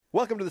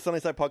Welcome to the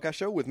Sunnyside Podcast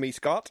Show with me,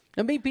 Scott.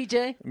 And me,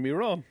 PJ. And me,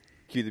 Ron.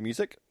 Cue the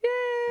music. Yay!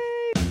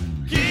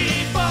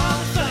 Keep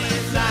on sunny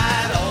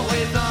side,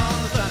 always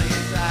on the sunny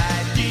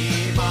side.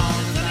 Keep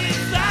on sunny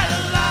side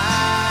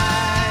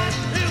alive.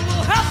 It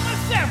will help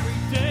us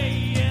every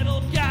day.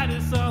 It'll guide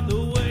us on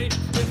the way.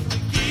 If we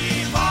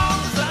keep on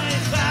sunny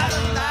side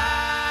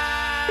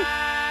alive.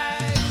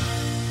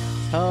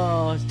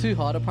 Oh, it's too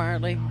hot,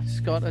 apparently.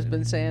 Scott has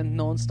been saying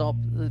non-stop.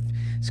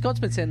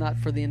 Scott's been saying that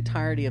for the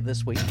entirety of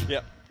this week.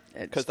 Yep.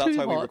 It's Because that's too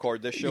how we hot.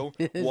 record this show.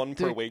 It's One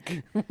per too-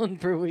 week. One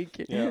per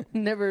week. Yeah.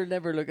 Never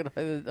look at how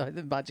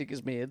the magic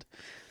is made.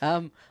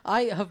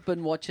 I have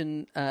been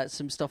watching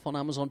some stuff on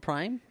Amazon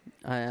Prime.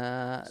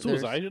 So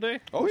was I today.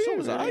 Oh, so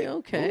was I. Really?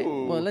 Okay.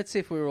 Ooh. Well, let's see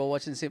if we were all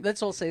watching the same.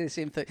 Let's all say the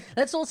same thing.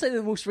 Let's all say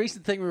the most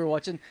recent thing we were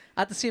watching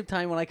at the same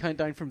time when I count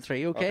down from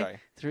 3. Okay. Okay.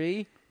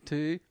 3,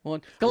 2, 1.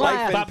 Life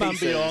Goliath. in Batman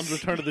pieces. Beyond,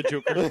 Return of the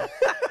Joker.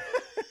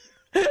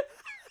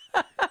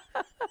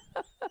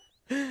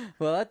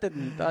 Well, that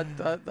didn't. That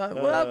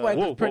went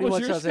Whoa, pretty what was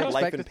much yours, as I Scott?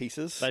 Life expected. in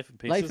Pieces. Life in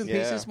Pieces. Life in Yeah.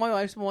 Pieces. My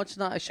wife's been watching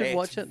that. I should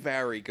watch it.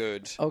 Very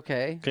good.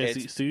 Okay. Okay,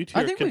 It's- so you're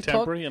I think we've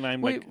contemporary talked. and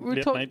I'm we- like we've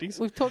late talked- 90s.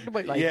 We've talked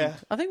about life. Yeah.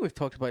 I think we've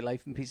talked about Life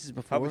in Pieces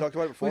before. Have we talked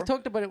about it before? We've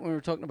talked about it when we were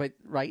talking about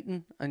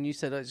writing, and you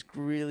said it's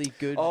really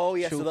good. Oh,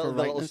 yes, show so for the writing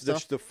little, and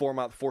stuff. the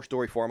format,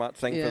 4-story format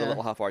thing for Yeah. the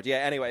little half hours. Yeah,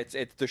 anyway,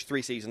 there's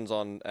 3 seasons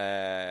on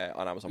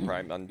Amazon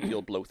Prime, and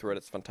you'll blow through it.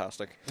 It's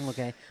fantastic.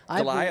 Okay.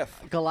 Goliath.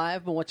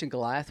 I've been watching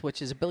Goliath,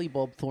 which is a Billy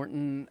Bob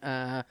Thornton.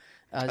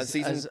 And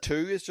season 2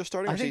 is just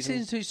starting? I or think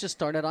season 2's just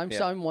started.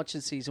 I'm watching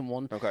season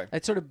 1. Okay.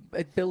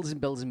 It builds and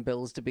builds and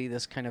builds to be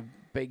this kind of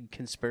big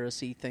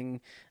conspiracy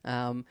thing.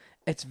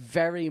 It's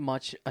very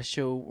much a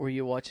show where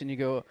you watch and you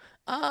go,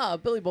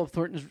 Billy Bob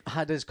Thornton's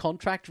had his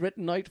contract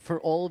written out for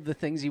all of the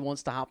things he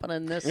wants to happen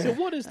in this. So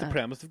what is the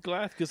premise of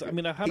Goliath? Because, I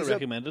mean, I've had it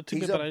recommended to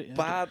me, he's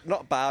but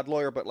not bad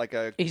lawyer, but like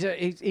a... He's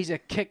a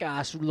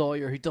kick-ass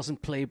lawyer who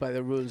doesn't play by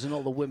the rules, and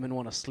all the women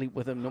want to sleep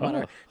with him, no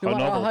matter how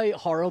novel. how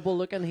horrible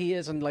looking he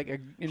is, and like a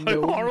how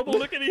gnome. horrible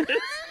looking he is.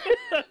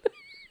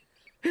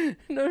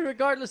 No,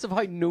 regardless of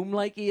how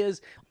gnome-like he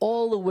is,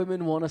 all the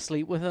women want to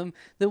sleep with him.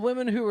 The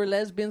women who are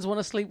lesbians want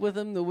to sleep with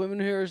him. The women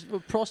who are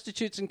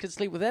prostitutes and can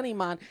sleep with any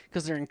man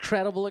because they're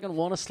incredible looking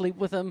want to sleep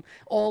with him.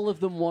 All of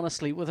them want to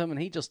sleep with him,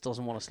 and he just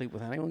doesn't want to sleep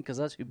with anyone because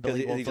that's who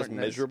Billy Bob he's just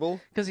Thornton is. miserable?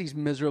 Because he's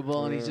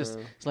miserable, and he's just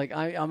it's like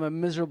I'm a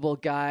miserable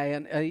guy,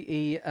 and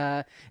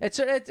it's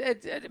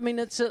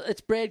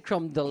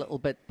breadcrumbed a little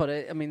bit, but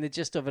I mean the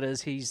gist of it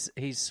is he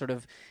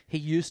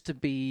used to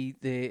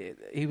be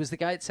he was the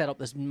guy that set up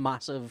this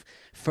massive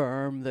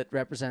firm that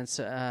represents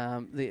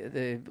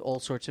the all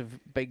sorts of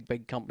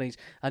big companies,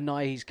 and now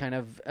he's kind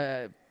of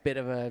bit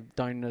of a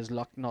down in his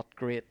luck, not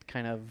great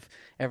kind of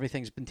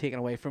everything's been taken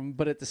away from him,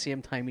 but at the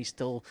same time he's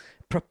still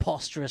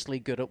preposterously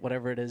good at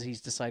whatever it is he's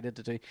decided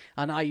to do.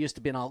 And I used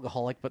to be an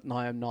alcoholic, but now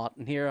I'm not,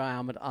 and here I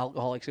am at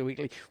Alcoholics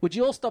Weekly. Would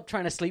you all stop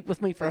trying to sleep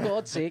with me, for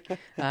God's sake?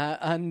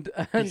 And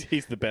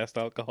He's the best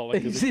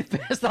alcoholic. he's the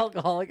best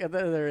alcoholic that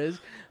there is.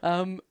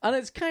 And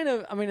it's kind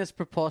of, I mean, it's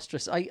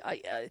preposterous.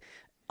 I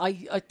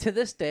to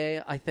this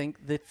day, I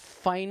think the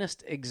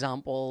finest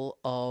example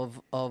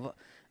of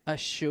a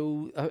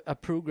show, a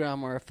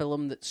program, or a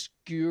film that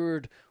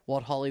skewered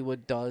what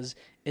Hollywood does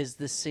is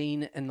the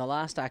scene in The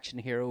Last Action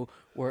Hero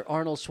where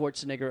Arnold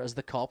Schwarzenegger as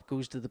the cop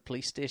goes to the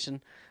police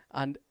station,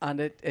 and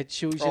it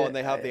shows you. Oh, and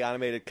they have the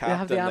animated They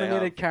have captain. the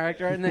animated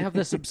character, and they have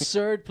this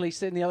absurd police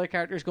station. The other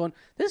character's going,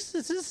 this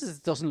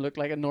doesn't look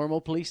like a normal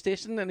police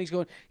station. And he's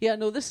going, yeah,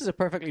 no, this is a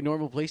perfectly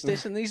normal police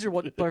station. These are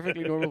what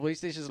perfectly normal police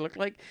stations look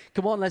like.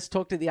 Come on, let's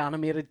talk to the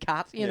animated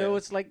cat. You know, Yeah.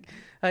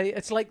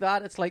 it's like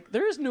that. It's like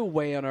there is no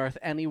way on earth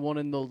anyone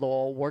in the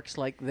law works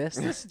like this.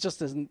 This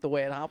just isn't the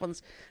way it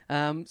happens.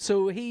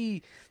 So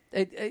he.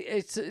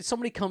 It's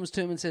somebody comes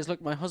to him and says,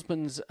 look, my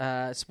husband's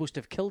supposed to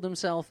have killed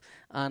himself,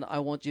 and I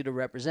want you to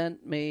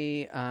represent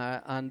me,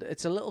 and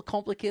it's a little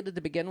complicated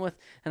to begin with,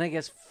 and it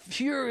gets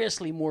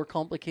furiously more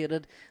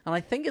complicated, and I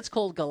think it's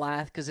called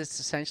Goliath because it's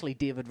essentially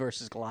David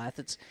versus Goliath.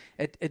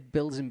 It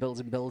builds and builds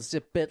and builds. It's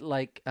a bit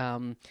like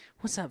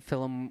what's that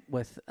film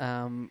with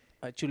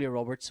Julia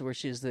Roberts, where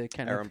she's the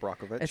kind Aaron of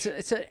Brockovich.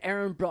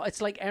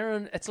 It's like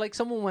Aaron. It's like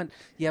someone went,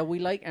 yeah, we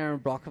like Aaron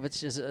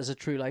Brockovich as a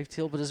true life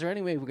tale, but is there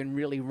any way we can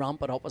really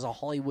ramp it up as a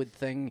Hollywood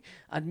thing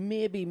and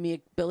maybe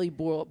make Billy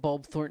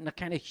Bob Thornton a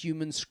kind of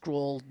human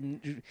scrawled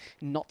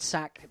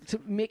nutsack to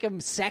make him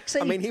sexy?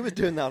 I mean, he was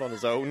doing that on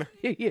his own.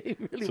 yeah, he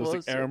really So was.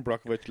 it's like Aaron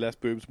Brockovich, less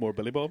boobs, more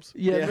Billy Bobs.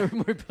 Yeah,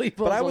 more Billy Bob's,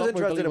 But I a was lot more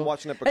interested Billy in Bob.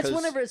 watching it because...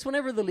 It's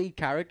whenever the lead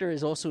character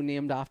is also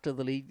named after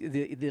the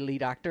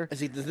lead actor. Is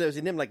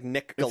he named like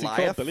Nick Is he called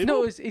Goliath? Billy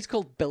No, Bob? he's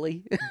called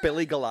Billy.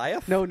 Billy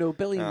Goliath? No,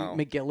 Billy Oh.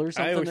 McGill or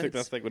something. I always think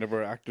It's- that's like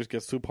whenever actors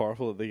get so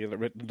powerful that they get it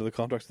written into the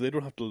contract, so they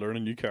don't have to learn a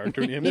new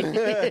character name.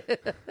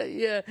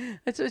 yeah,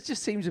 it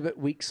just seems a bit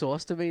weak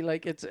sauce to me.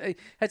 Like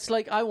it's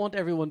like I want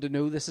everyone to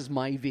know this is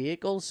my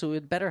vehicle, so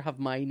it better have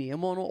my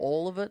name on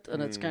all of it.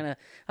 And it's kind of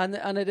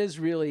and it is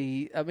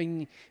really. I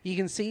mean, you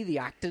can see the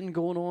acting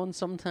going on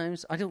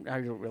sometimes. I don't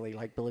really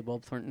like Billy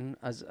Bob Thornton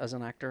as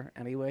an actor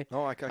anyway.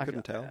 Oh, I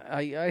couldn't tell.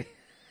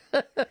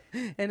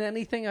 in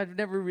anything. I've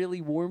never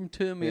really warmed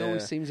to him. He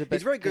always seems a bit.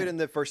 He's very good in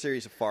the first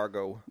series of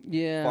Fargo.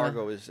 Yeah.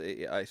 Fargo is,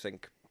 I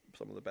think,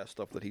 some of the best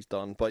stuff that he's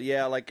done. But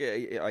yeah, like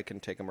I can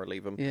take him or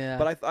leave him. Yeah.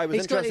 But I was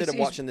He's got- interested in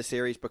he's- watching the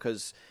series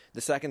because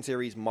the second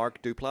series,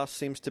 Mark Duplass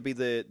seems to be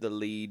the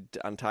lead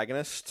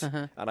antagonist,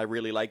 and I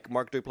really like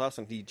Mark Duplass,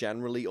 and he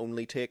generally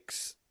only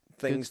takes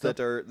things stuff.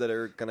 that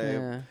are gonna.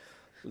 Yeah.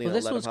 You Well, know,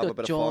 this let him one's have a got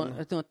bit John. of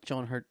fun. Not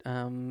John Hurt.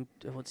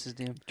 What's his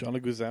name? John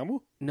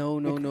Leguizamo?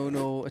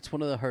 No. It's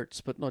one of the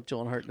Hurts, but not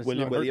John Hurt. It's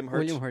William not Hurt.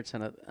 William Hurt's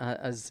in it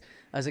as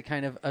a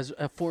kind of as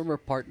a former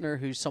partner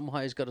who somehow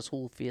has got his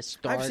whole face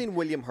scarred. I've seen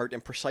William Hurt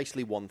in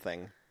precisely one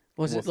thing.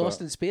 Was it What's Lost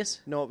that? in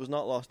Space? No, it was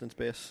not Lost in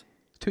Space.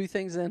 Two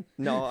things then.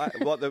 No,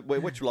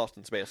 which Lost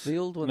in Space? The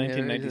old one. there,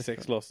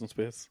 1996, Lost in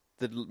Space.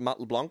 The Matt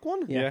LeBlanc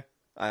one? Yeah.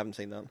 I haven't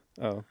seen that.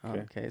 Oh, Oh, okay.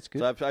 okay, it's good.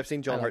 So I've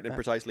seen John I like Hurt in that.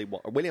 precisely one,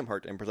 or William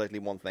Hurt in precisely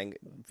one thing: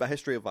 The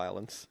History of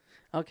Violence.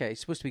 Okay, he's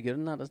supposed to be good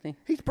in that, isn't he?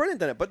 He's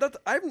brilliant in it, but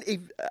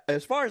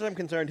as far as I'm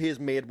concerned, he has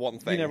made one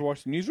thing. You never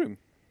watched The Newsroom,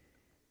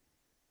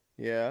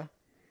 Yeah,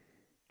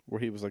 where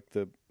he was like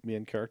the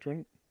main character in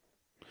it?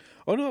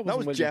 Oh, no, that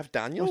was William. Jeff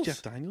That Daniels. was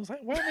Jeff Daniels.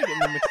 Why am I getting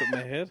them mixed up in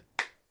my head?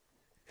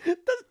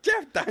 That's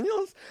Jeff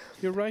Daniels.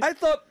 You're right. I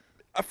thought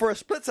for a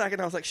split second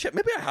I was like, shit,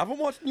 maybe I haven't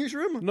watched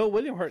Newsroom. No,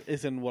 William Hurt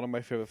is in one of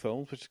my favorite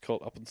films, which is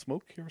called Up in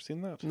Smoke. You ever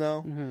seen that?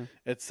 No.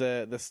 It's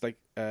this like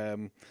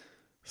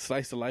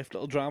slice of life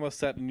little drama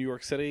set in New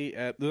York City.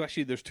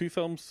 There's two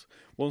films.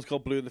 One's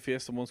called Blue in the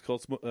Face, and one's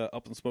called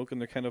Up in Smoke, and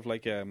they're kind of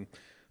like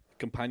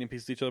companion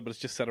pieces to each other, but it's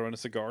just set around a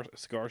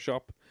cigar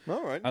shop.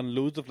 All right. And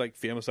loads of like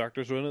famous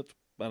actors are in it,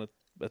 and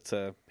it's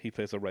he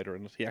plays a writer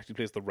in it. He actually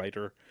plays the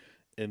writer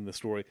in the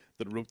story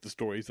that wrote the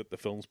stories that the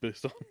film's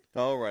based on.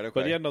 All right. Okay.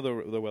 But yeah, no,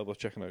 they're well worth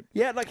checking out.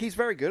 Yeah, like he's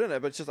very good in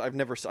it, but it's just I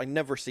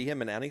never see him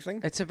in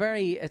anything. It's a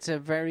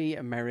very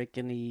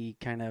American-y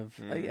kind of.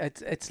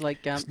 It's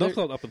like It's not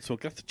called Up in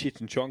Smoke. That's the Cheech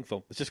and Chong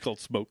film. It's just called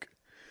Smoke.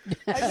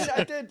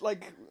 I did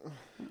like.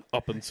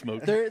 Up in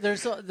Smoke.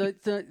 There's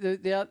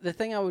the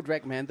thing I would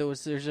recommend though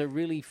is there's a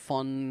really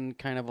fun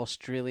kind of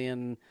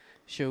Australian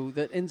show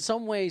that in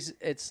some ways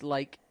it's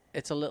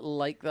a little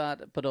like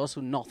that, but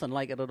also nothing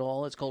like it at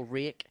all. It's called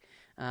Rake,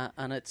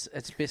 and it's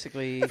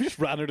basically I've just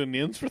ran out of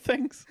names for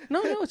things.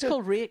 no, it's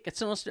called Rake.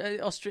 It's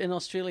in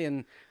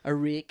Australian. A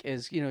rake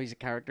is he's a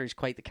character. He's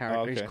quite the character.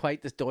 Oh, okay. He's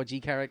quite this dodgy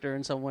character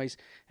in some ways.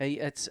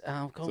 It's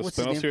God, It's a what's his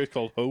spin-off name? series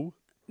called Ho.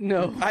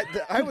 No.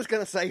 I was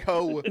gonna say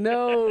ho.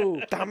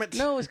 No, Damn it.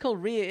 No, it's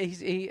called Rake.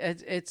 It's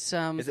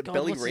Is it God,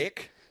 Billy what's his-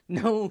 Rake?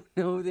 No.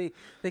 The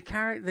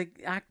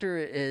actor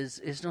is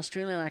an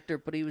Australian actor,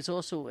 but he was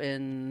also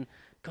in.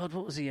 God,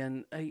 what was he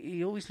in?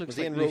 He always looks Was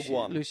he like in Rogue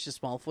One? Lucius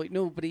Malfoy.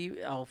 No, but he.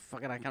 Oh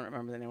fuck it, I can't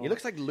remember the name. He of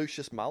looks it. like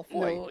Lucius Malfoy.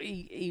 No,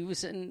 he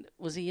was in.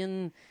 Was he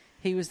in?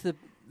 He was the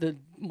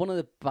one of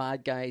the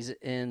bad guys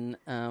in.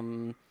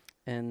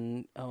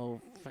 Oh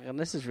fucking,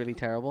 this is really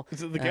terrible.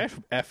 Is it the guy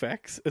from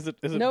FX? Is it?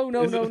 No,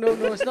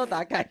 it's not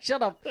that guy.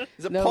 Shut up.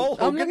 Is it no, Paul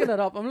I'm Hogan?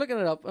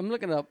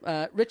 looking it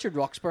up. Richard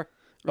Roxburgh.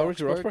 Oh,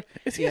 Richard Roxburgh.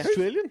 Is he Yeah.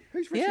 Australian?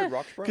 Who's Richard Yeah.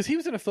 Roxburgh? Because he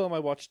was in a film I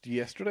watched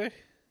yesterday.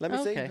 Let me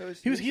Okay.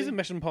 see. He's in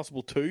Mission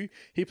Impossible 2.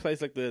 He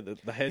plays like the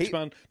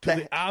henchman to the-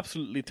 the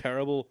absolutely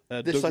terrible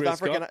the Doug South Ray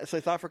African Scott.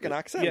 South African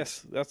accent.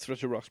 Yes, that's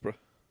Richard Roxburgh.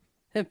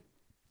 Him.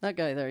 That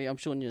guy there. I'm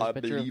showing you his I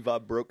picture. believe I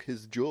broke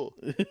his jaw.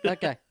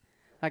 That guy.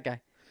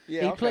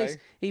 Yeah, he okay. plays.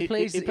 He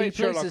plays. He played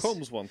Sherlock this-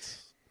 Holmes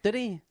once. Did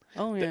he?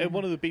 Oh yeah. In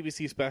one of the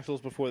BBC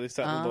specials before they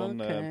settled on.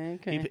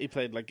 Okay. He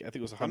played like I think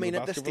it was a I hundred mean,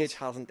 at this basketballs. stage,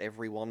 hasn't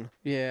everyone?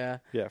 Yeah.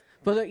 Yeah.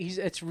 But look,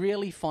 it's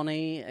really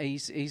funny.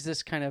 He's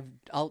this kind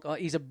of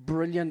he's a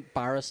brilliant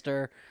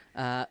barrister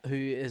who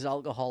is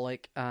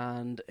alcoholic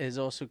and is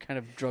also kind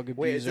of drug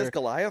abuser. Wait, is this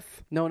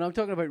Goliath? No, I'm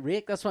talking about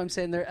Rake. That's what I'm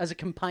saying. There as a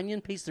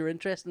companion piece, they're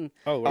interesting.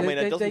 Oh, I right. mean,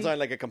 it doesn't they- sound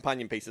like a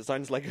companion piece. It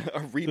sounds like a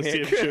The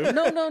remake. same show.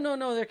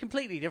 No. They're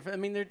completely different. I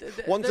mean,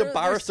 One's a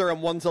barrister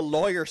and one's a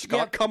lawyer. Scott,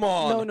 Yeah, come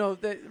on. No.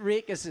 The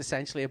Rake is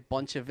essentially a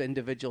bunch of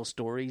individual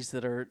stories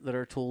that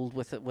are told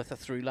with a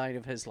through line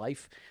of his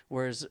life,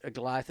 whereas a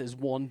Goliath is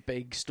one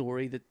big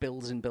story that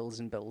builds and builds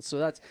and builds. So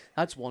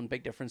that's one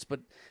big difference.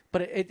 But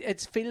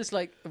it feels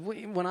like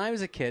when I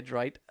was a kid,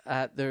 right?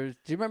 Do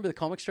you remember the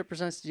comic strip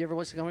presents? Did you ever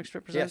watch the comic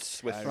strip presents?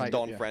 Yes, with Right.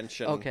 Don yeah. French.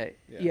 And, Okay.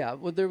 Yeah.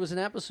 Well, there was an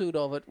episode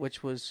of it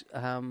which was,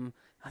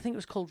 I think it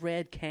was called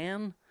Red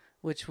Can,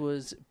 which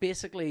was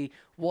basically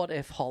what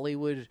if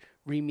Hollywood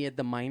remade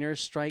the miners'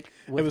 strike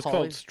with It was Holly-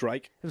 called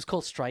Strike. It was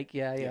called Strike,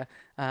 yeah.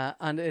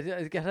 And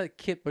it got a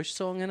Kate Bush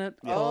song in it.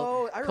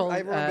 Oh, I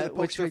remember the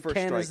which poster for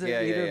Ken Strike. is the Yeah,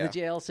 leader yeah, of the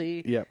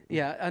JLC. Yeah.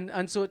 Yeah,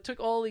 and so it took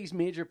all these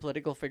major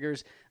political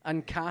figures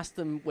and cast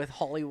them with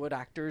Hollywood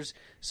actors.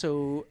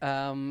 So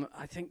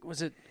I think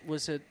was it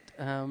what's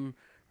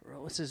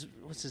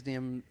his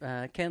name?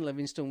 Ken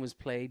Livingstone was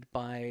played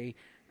by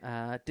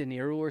De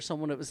Niro or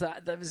someone. It was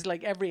that was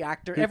like every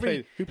actor, Who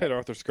played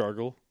Arthur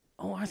Scargill?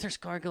 Arthur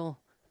Scargill.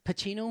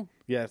 Pacino?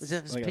 Yes, Was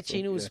it I think that's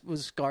Pacino what-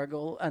 was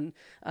Gargoyle, and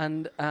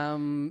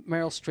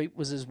Meryl Streep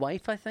was his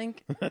wife, I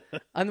think,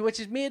 and which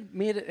has made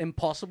it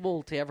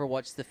impossible to ever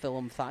watch the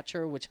film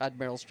Thatcher, which had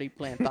Meryl Streep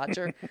playing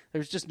Thatcher.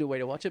 There's just no way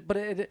to watch it. But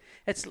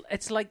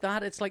it's like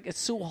that. It's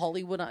so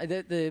Hollywood.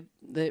 The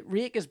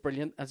Rake is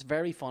brilliant. It's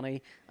very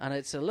funny, and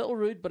it's a little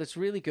rude, but it's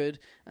really good.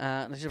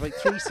 And there's about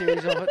 3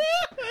 series of it.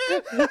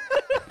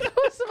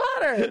 What's the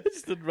matter? It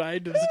just didn't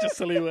rhyme in such a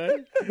silly way.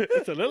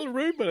 It's a little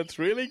rude, but it's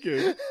really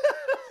good.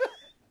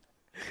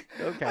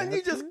 Okay. And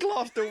you just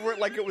glossed over it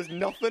like it was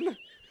nothing.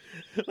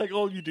 Like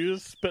all you do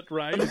is spit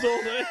rhymes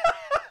all day.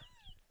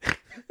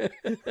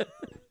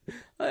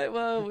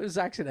 Well, it was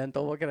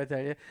accidental. What can I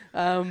tell you?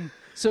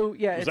 So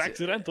yeah, It's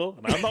accidental,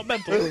 and I'm not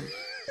mental.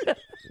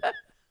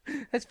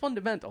 it's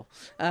fundamental.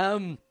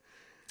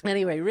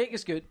 Anyway, Rake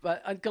is good,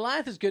 but and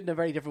Goliath is good in a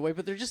very different way.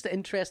 But they're just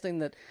interesting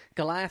that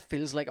Goliath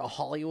feels like a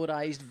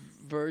Hollywoodized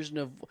version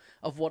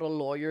of what a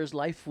lawyer's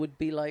life would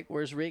be like,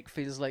 whereas Rake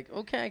feels like,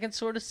 okay, I can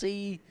sort of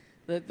see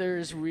that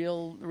there's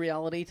real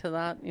reality to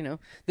that. You know,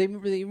 they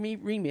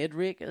remade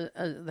Rake. I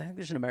think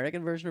there's an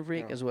American version of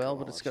Rake as well,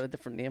 but it's got a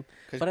different name.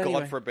 Because But anyway.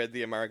 God forbid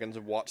the Americans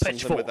have watched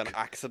something with an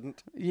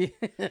accident. Yeah,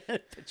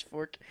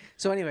 Pitchfork.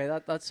 So anyway,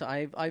 that's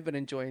I've been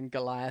enjoying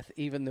Goliath,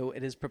 even though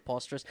it is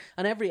preposterous.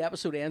 And every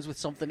episode ends with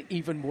something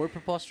even more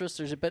preposterous.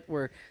 There's a bit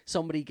where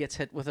somebody gets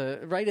hit with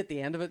right at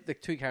the end of it, the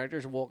 2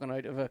 characters are walking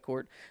out of a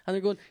court, and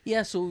they're going,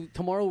 "Yeah, so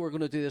tomorrow we're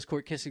going to do this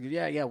court case."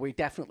 Yeah, we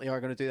definitely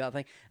are going to do that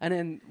thing. And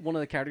then one of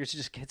the characters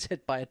just gets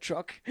hit by a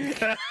truck,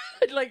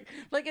 like,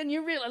 and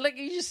you realize, like,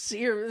 you just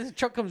see her. The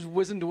truck comes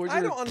whizzing towards you.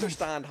 I don't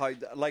understand how,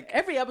 like,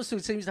 Every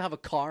episode seems to have a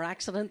car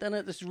accident in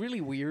it. It's really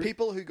weird.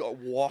 people who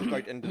walk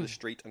out into the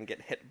street and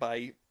get hit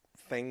by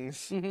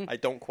things, I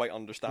don't quite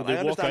understand. They I walk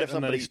understand out if and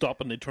then somebody... they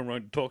stop and they turn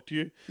around and talk to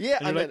you. Yeah,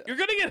 and and you're then- like, you're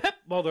going to get hit,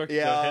 mother.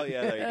 Yeah, Get hit.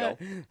 yeah, there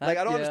you go. Like,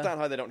 I don't Yeah. understand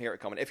how they don't hear it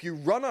coming. If you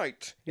run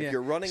out, if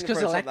you're running in because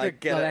front of something,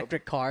 electric, get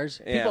electric cars,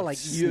 yeah, people like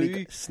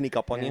you. sneak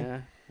up on you.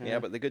 Yeah, Yeah,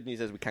 but the good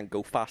news is we can't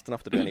go fast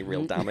enough to do any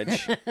real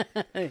damage.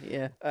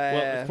 Yeah.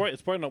 Well,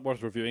 it's probably not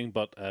worth reviewing,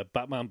 but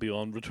Batman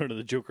Beyond: Return of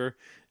the Joker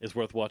is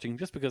worth watching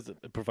just because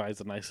it provides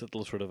a nice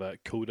little sort of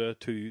coda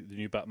to the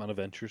new Batman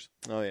Adventures.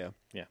 Oh yeah,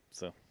 Yeah,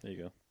 so there you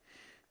go.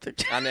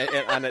 and it,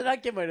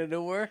 That came out of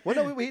nowhere. well,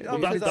 no,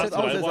 that's what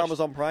I watched.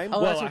 Amazon Prime.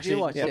 Oh, that's what you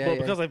watched. well, Yeah, yeah.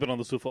 because I've been on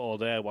the sofa all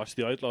day, I watched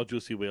The Outlaw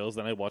Juicy Wales,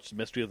 then I watched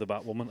Mystery of the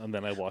Batwoman, and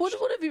then I watched.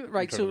 What have you?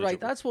 Right, Return so of the right,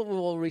 Joker. that's what we've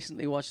all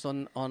recently watched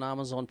on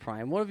Amazon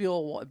Prime. What have you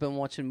all been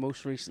watching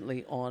most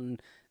recently on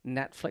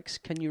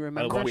Netflix? Can you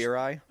remember? watched- Queer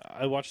Eye.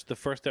 I watched the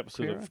first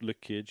episode Queer of Luke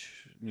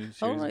Cage new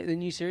Oh, series. right, the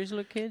new series,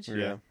 Luke Cage.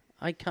 Yeah.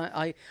 I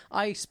can't.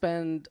 I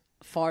spend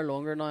far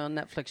longer now on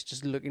Netflix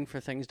just looking for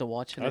things to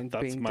watch and then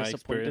That's being my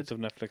disappointed. experience of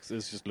Netflix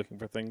is just looking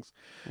for things.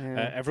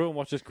 Yeah. Everyone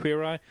watches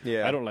Queer Eye.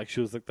 Yeah. I don't like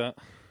shows like that.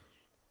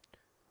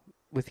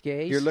 With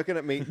gays, You're looking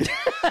at me.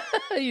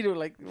 you know,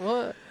 like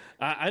what?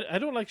 I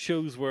don't like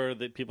shows where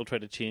people try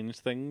to change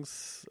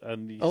things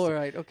and Oh,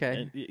 right,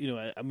 okay. and, you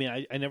know, I mean,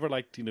 I never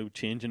liked, you know,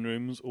 changing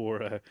rooms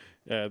or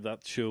that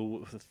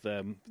show with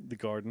the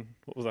garden.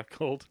 What was that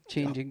called?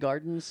 Changing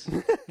gardens.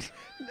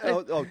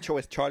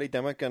 with Charlie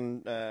Dimmock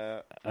and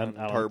And Alan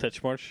Herb.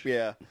 Titchmarsh.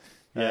 Yeah.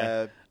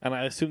 Yeah. And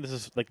I assume this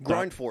is like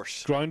Ground that.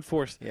 Force. Ground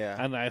Force. Yeah.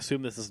 And I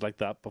assume this is like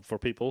that, but for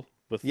people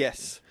with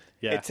Yes.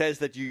 Yeah. It says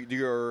that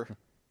you're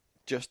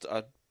just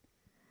a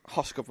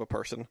husk of a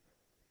person,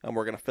 and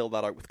we're going to fill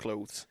that out with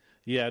clothes.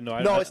 Yeah, no,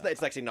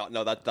 It's actually not.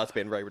 No, that's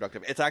been very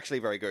reductive. It's actually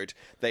very good.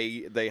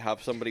 They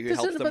have somebody who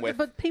helps them with.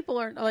 But people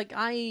aren't like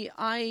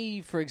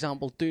I, for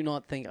example, do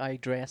not think I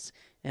dress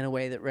in a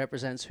way that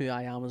represents who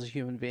I am as a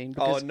human being.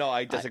 Oh because no,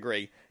 I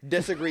disagree.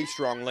 Disagree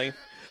strongly.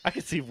 I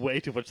can see way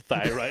too much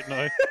thigh right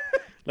now.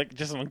 Like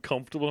just an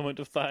uncomfortable amount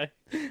of thigh.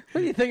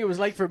 What do you think it was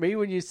like for me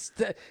when you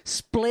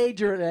splayed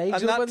your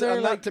legs And open there?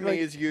 that like, to me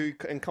is you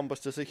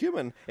encompassed as a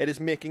human. It is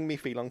making me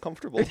feel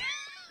uncomfortable.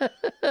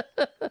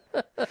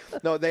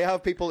 No, they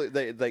have people.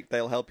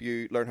 They'll help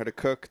you learn how to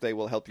cook. They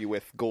will help you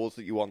with goals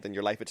that you want in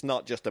your life. It's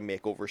not just a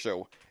makeover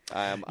show.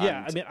 Yeah, and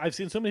I mean, I've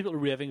seen so many people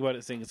raving about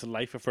it, saying it's a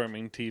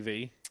life-affirming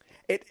TV.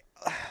 it.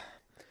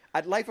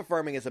 At life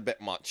affirming is a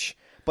bit much,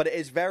 but it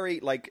is very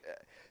like.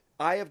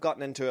 I have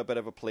gotten into a bit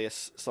of a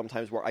place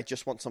sometimes where I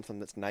just want something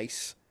that's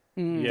nice.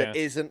 Yeah. That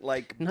isn't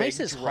like nice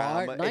big is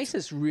drama. hard. Nice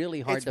is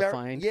really hard It's to very-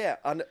 find. Yeah,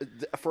 and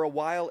for a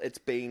while it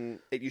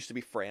used to be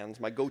Friends.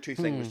 My go-to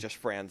thing was just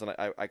Friends, and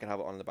I could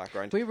have it on in the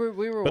background. We were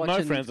But now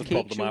watching Friends is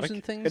cake shows problematic.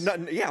 and things.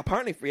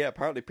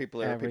 Apparently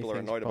people are Everything's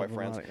annoyed about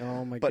Friends. problematic.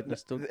 Oh my But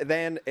goodness!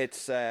 then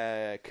it's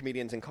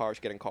comedians in cars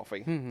getting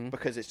coffee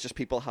because it's just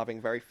people having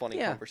very funny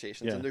Yeah.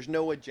 conversations, Yeah. and there's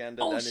no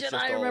agenda. Oh and it's shit! just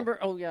I all- remember.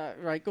 Oh yeah,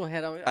 right. Go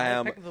ahead.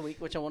 I pick of the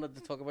week, which I wanted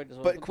to talk about as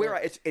well. But Queer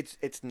Eye,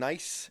 it's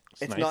nice.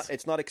 nice.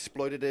 It's not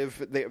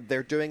exploitative.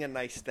 They're doing a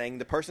nice thing.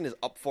 The person is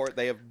up for it.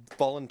 They have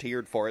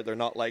volunteered for it. They're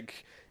not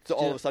like so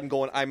all of a sudden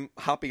going, I'm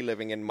happy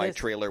living in my This-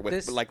 trailer with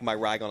this- like my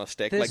rag on a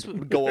stick. this-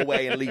 Like go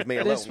away and leave me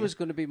alone. This was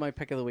going to be my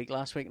pick of the week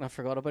last week, and I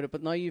forgot about it.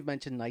 But now you've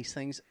mentioned nice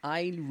things.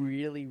 I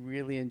really,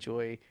 really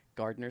enjoy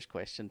Gardener's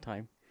Question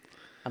Time.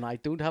 and I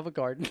don't have a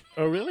garden.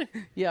 Oh, really?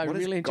 Yeah, I What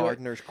is really enjoy.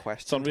 Gardener's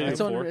Question? Radio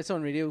It's on, 4. it's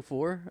on Radio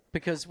 4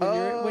 because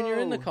when you're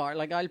in the Oh. car,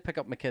 like I'll pick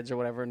up my kids or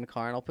whatever in the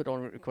car and I'll put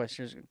on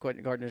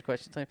Gardener's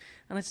Question Time,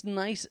 and it's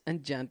nice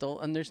and gentle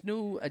and there's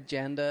no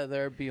agenda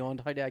there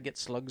beyond how do I get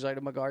slugs out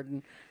of my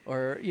garden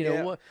or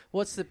Yeah.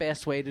 what's the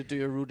best way to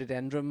do a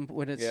rhododendron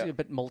when it's Yeah. a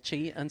bit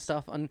mulchy and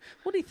stuff. And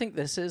what do you think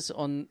this is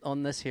on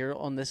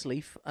this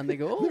leaf? And they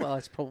go, oh well,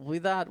 it's probably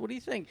that. What do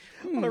you think?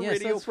 On a Yes,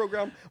 radio that's-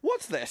 program.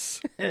 What's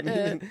this?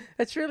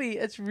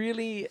 it's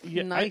really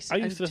Yeah, nice I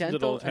and used to listen to it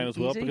gentle all the time and as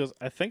well easy. because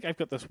I think I've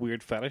got this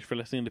weird fetish for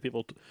listening to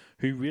people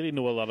who really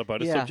know a lot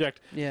about a Yeah,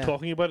 subject yeah.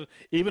 talking about it,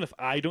 even if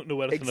I don't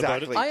know anything about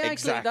Exactly. it. I actually,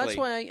 Exactly. that's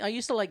why I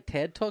used to like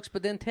TED Talks,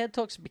 but then TED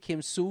Talks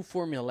became so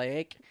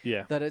formulaic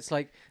Yeah. that it's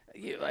like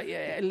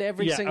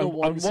every Yeah, single and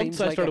one once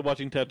seems I like started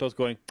watching TED Talks,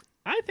 going,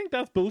 I think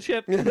that's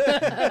bullshit.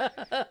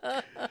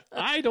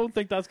 I don't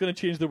think that's going to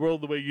change the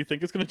world the way you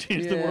think it's going to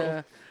change the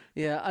world.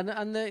 Yeah,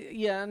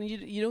 and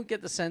you don't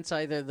get the sense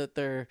either that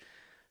they're.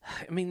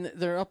 I mean,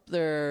 they're up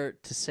there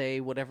to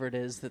say whatever it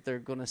is that they're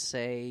going to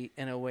say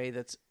in a way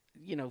that's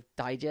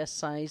digest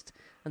sized,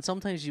 and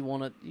sometimes you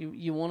want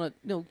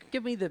to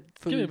give me the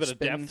food Give me a bit of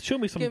spin. depth. Show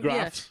me some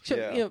graphs.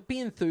 Yeah. Be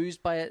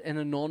enthused by it in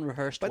a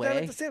non-rehearsed But way. then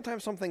at the same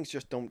time, some things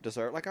just don't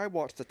deserve. Like I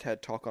watched a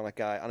TED Talk on a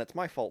guy, and it's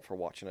my fault for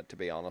watching it, to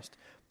be honest.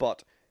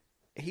 But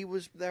he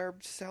was there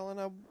selling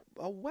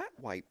a wet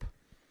wipe.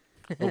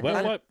 A wet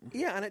And- wipe?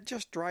 Yeah, and it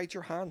just dried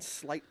your hands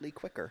slightly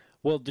quicker.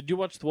 Well, did you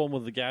watch the one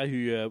with the guy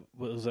who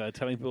was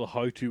telling people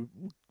how to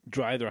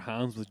dry their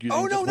hands with using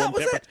Oh no, just that one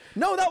was paper? it.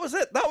 No, that was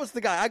it. That was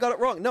the guy. I got it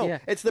wrong. No, Yeah.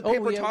 it's the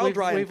paper towel we've,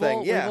 drying we've thing.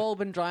 all, Yeah. We've all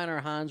been drying our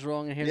hands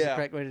wrong, and here's the Yeah.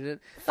 correct way to do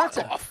it. Fuck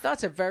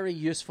That's a very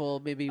useful,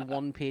 maybe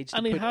one page to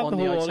And he put had on the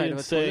the whole outside of a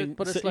audience saying, toilet.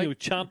 But it's you know, like,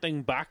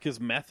 chanting back his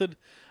method.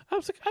 I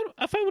was like,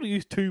 if I would have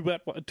used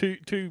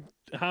two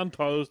hand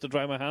towels to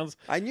dry my hands,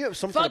 I knew it was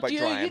something fuck about you!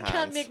 drying You hands.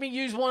 can't make me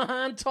use one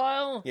hand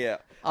towel. Yeah,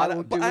 I And-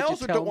 won't but do I what you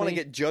also tell don't want to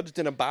me. get judged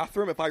in a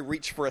bathroom if I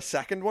reach for a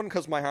second one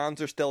because my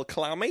hands are still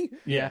clammy.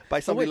 Yeah. by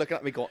somebody wait. looking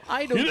at me going,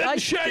 I you don't. didn't I,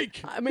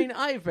 shake. I mean,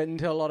 I've been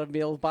to a lot of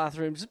male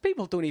bathrooms.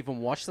 People don't even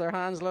wash their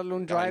hands, let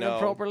alone dry I them know,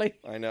 properly.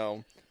 I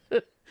know.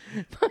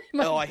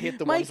 My, Oh, I hate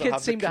the my ones that kids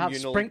have the seem to have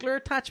communal- sprinkler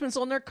attachments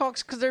on their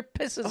cocks because their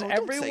piss is Oh, don't say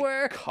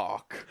everywhere.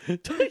 cock. Yes.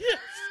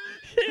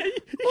 Yeah,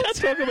 you can't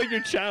talk about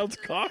your child's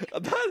cock.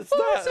 That's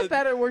What's a not.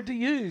 better word to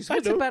use?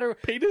 What's I know, a better?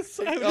 penis?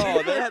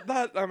 Oh,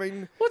 that. I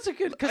mean. What's a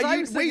good? Because I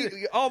was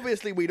thinking,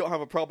 Obviously we don't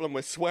have a problem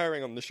with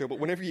swearing on the show, but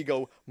whenever you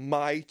go,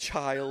 my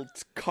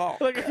child's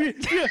cock, Like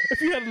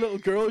if you had a little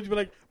girl, you'd be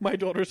like, my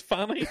daughter's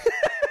Fanny.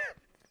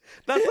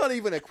 that's not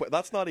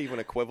even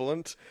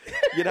equivalent.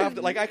 You'd have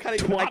to I can't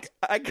even Twat.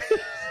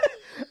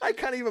 I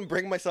can't even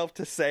bring myself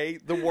to say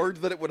the word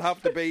that it would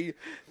have to be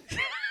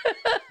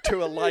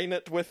to align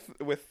it with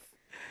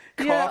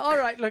cock. yeah, all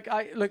right.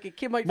 Look, it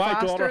came out My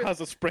faster. daughter has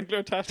a sprinkler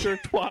attached to her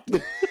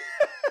twat.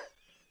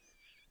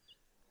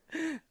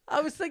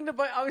 I was thinking,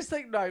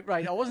 no,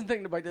 right. I wasn't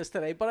thinking about this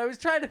today, but I was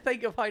trying to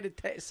think of how to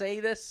say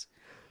this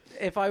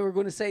if I were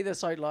going to say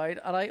this out loud,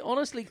 and I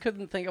honestly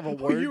couldn't think of a Oh,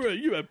 word.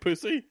 you a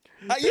pussy.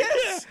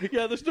 Yes.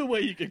 Yeah, there's no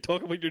way you can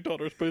talk about your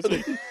daughter's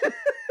pussy.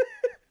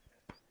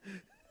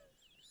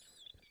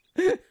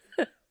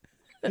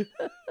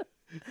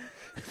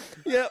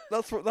 Yeah,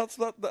 that's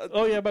not.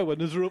 Oh yeah, my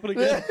windows are open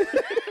again.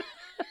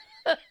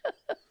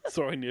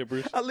 Sorry,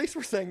 neighbours. At least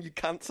we're saying you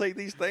can't say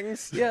these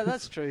things. Yeah,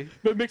 that's true.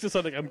 But it makes it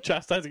sound like I'm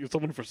chastising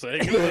someone for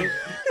saying it.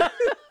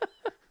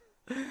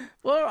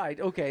 Well, all right,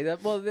 okay.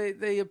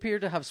 They appear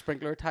to have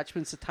sprinkler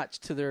attachments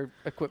attached to their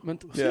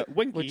equipment. Yeah.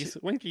 Winkies.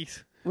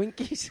 Winkies.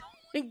 Winkies.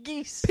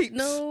 Peeps.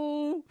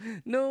 No,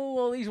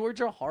 all these words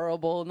are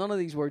horrible. None of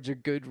these words are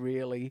good,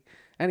 really.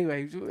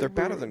 Anyway, They're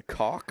better than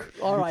cock.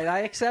 All right, I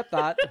accept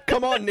that.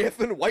 Come on,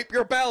 Nathan, wipe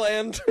your bell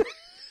end.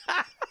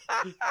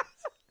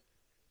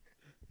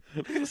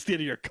 Look at the state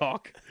of your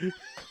cock.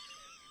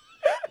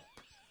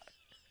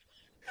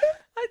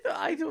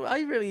 I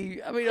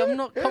mean, I'm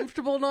not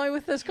comfortable now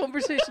with this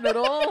conversation at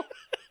all.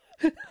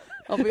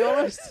 I'll be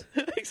honest.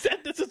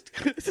 Except this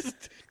is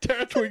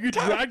territory you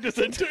dragged us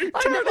into.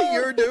 What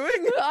you're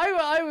doing?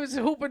 I was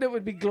hoping it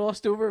would be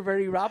glossed over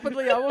very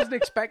rapidly. I wasn't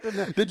expecting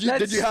that. Did you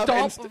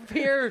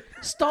have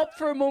Stop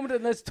for a moment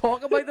and let's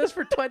talk about this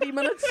for 20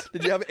 minutes.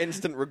 Did you have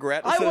instant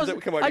regret as soon as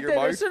it came out of your did.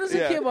 mouth? As soon as it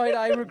Yeah. came out,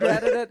 I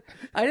regretted it.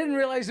 I didn't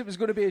realize it was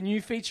going to be a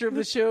new feature of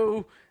the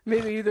show.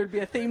 Maybe there'd be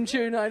a theme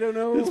tune. I don't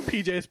know. It's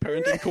PJ's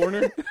parenting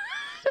corner.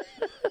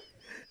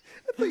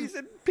 I thought you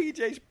said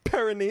PJ's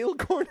perineal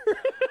corner.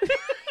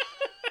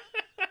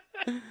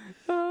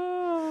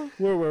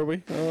 Where were we?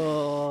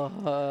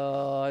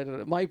 I don't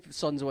know. My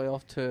son's away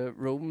off to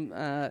Rome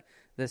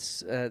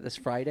this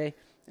Friday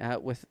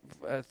with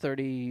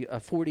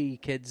 40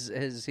 kids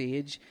his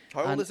age.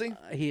 How old And, is he?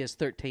 He is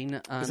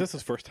 13. And Is this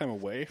his first time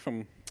away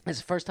from? it's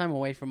the first time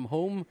away from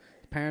home.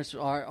 Parents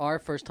are our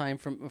first time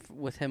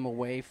with him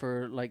away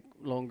for like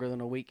longer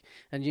than a week,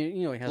 and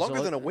you know he has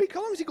Longer than a week?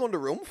 How long is he going to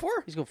Rome for?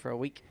 He's going for a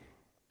week.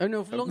 Oh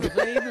no, for longer,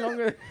 even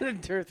longer than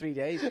 2 or 3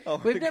 days.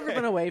 We've never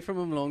been away from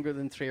him longer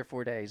than 3 or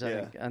 4 days,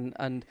 I think.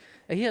 And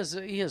he has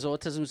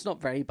autism. It's not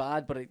very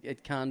bad, but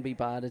it can be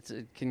bad.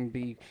 It can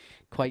be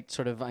quite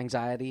sort of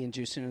anxiety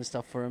inducing and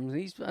stuff for him.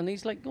 And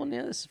he's like going,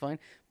 yeah, this is fine.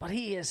 But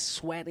he is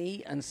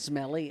sweaty and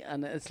smelly,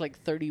 and it's like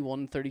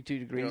 31, 32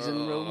 degrees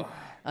in Rome.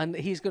 And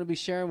he's going to be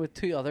sharing with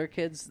 2 other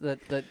kids that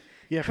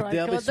Yeah, but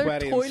they'll be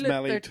sweaty and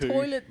smelly too. Their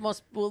toilet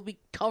will be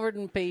covered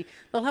in pee.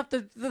 They'll have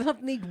to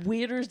need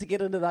waiters to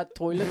get into that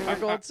toilet, for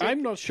God's sake.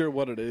 I'm not sure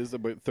what it is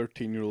about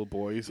 13-year-old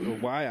boys or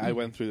why I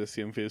went through the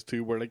same phase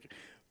too, where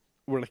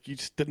you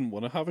just didn't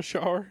want to have a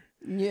shower.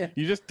 Yeah.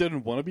 You just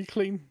didn't want to be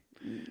clean.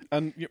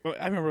 And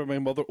I remember my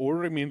mother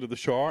ordering me into the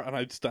shower, and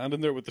I'd stand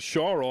in there with the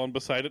shower on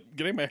beside it,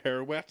 getting my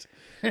hair wet.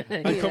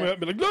 I'd come out and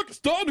be like, "Look, it's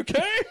done,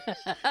 okay?"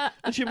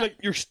 And she'd be like,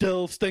 "You're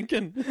still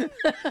stinking." And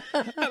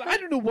I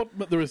don't know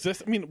what the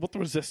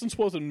resistance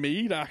was in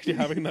me to actually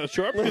having that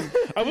shower, because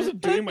I wasn't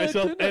doing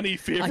myself any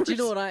favors. Do you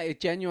know what? I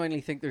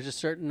genuinely think there's a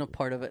certain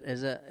part of it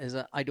is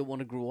a I don't want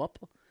to grow up.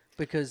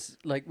 Because,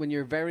 like, when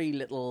you're very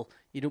little,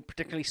 you don't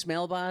particularly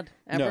smell bad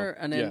ever,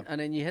 and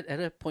then you hit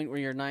a point where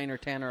you're 9 or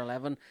 10 or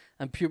 11,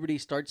 and puberty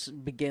starts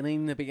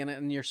beginning,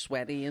 and you're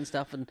sweaty and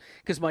stuff. And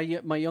because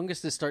my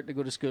youngest is starting to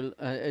go to school,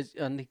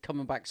 and he's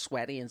coming back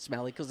sweaty and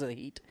smelly because of the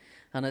heat,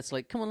 and it's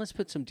like, come on, let's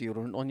put some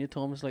deodorant on you,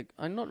 Tom. It's like,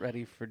 I'm not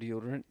ready for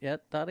deodorant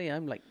yet, Daddy.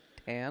 I'm like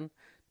 10.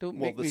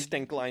 Well, the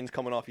stink line's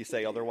coming off. You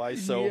say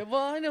otherwise. So yeah,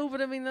 well, I know,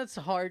 but I mean that's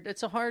hard.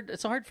 It's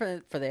hard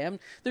for them.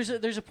 There's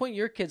a point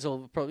your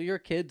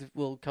kid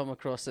will come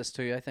across this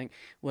too. I think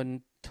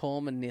when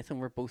Tom and Nathan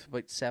were both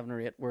about 7 or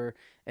 8, where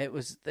it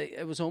was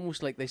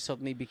almost like they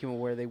suddenly became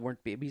aware they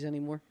weren't babies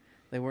anymore.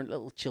 They weren't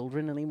little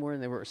children anymore,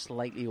 and they were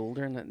slightly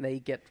older, and they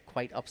get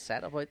quite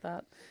upset about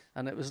that.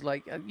 And it was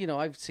like,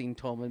 I've seen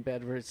Tom in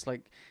bed where it's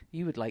like,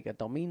 you would like a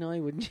dummy now,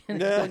 wouldn't you?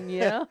 And he's going,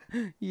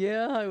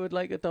 yeah, I would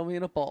like a dummy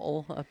in a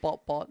bottle, a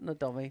bot and a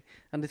dummy.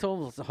 And Tom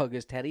will hug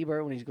his teddy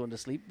bear when he's going to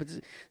sleep. But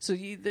so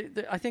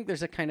I think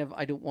there's a kind of,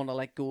 I don't want to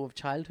let go of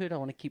childhood. I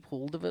want to keep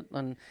hold of it.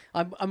 And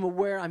I'm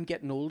aware I'm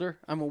getting older.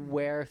 I'm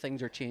aware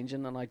things are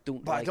changing, and I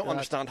don't. But I don't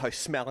understand how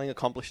smelling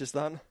accomplishes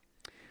that.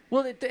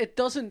 Well, it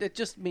doesn't. It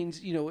just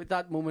means,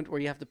 that moment where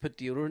you have to put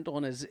deodorant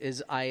on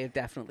is I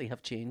definitely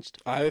have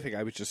changed. I think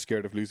I was just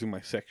scared of losing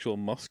my sexual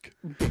musk.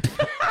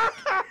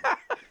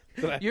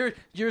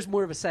 Yours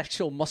more of a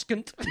sexual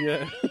muskant.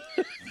 Yeah.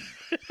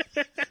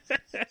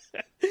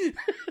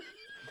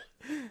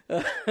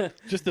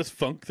 Just this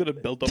funk that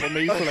had built up on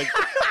me for like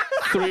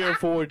 3 or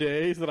 4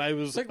 days that I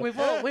was... Like we've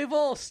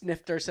all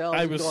sniffed ourselves.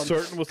 I was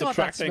certain was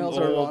attracting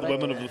all the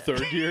women of the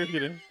 3rd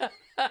year,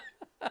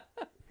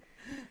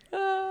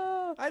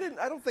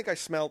 I don't think I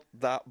smelled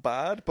that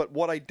bad, but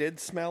what I did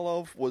smell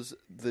of was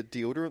the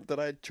deodorant that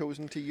I had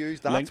chosen to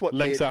use. That's what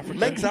Lynx made Africa.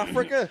 Lynx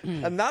Africa,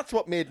 and that's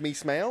what made me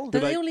smell. Do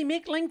they only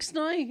make Lynx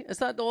now? Is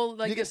that all?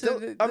 Like, they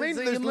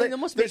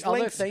must make other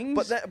Lynx, things.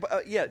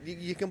 But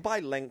you can buy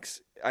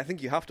Lynx. I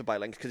think you have to buy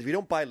Lynx, because if you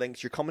don't buy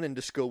Lynx, you're coming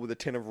into school with a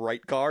tin of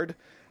Right Guard,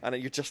 and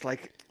you're just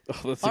like,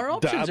 our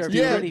options are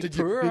pretty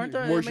poor, aren't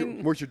they?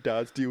 Where's your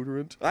dad's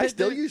deodorant? I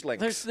still use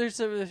Lynx.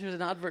 There's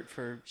an advert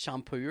for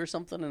shampoo or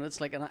something, and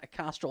it's like a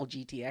Castrol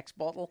GTX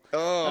bottle,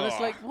 oh. and it's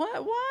like,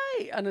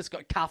 why? And it's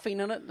got caffeine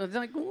in it, and it's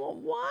like,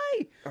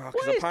 why? Oh,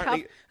 why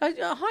apparently...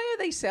 how are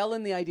they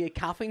selling the idea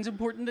caffeine's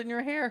important in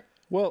your hair?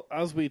 Well,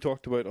 as we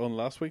talked about on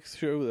last week's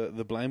show,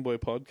 the Blind Boy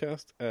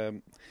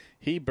podcast,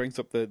 he brings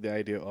up the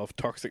idea of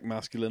toxic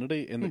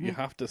masculinity, in that you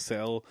have to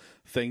sell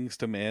things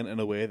to men in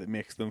a way that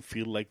makes them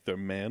feel like they're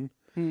men.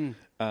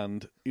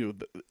 And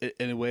in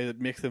a way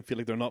that makes them feel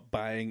like they're not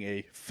buying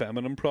a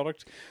feminine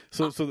product.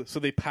 So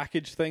they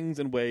package things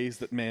in ways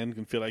that men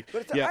can feel like,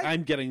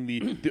 I'm getting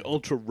the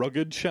ultra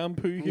rugged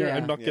shampoo here.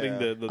 I'm not getting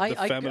the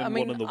feminine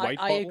one in the white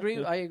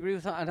bottle. I agree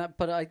with that,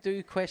 but I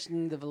do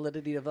question the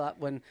validity of that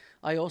when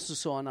I also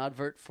saw an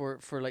advert for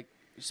like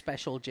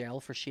special gel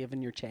for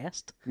shaving your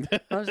chest. And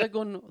I was like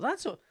going,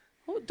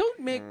 don't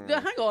make...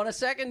 Hang on a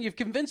second, you've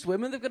convinced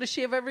women they've got to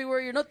shave everywhere.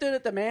 You're not doing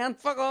it to men.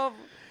 Fuck off.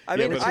 I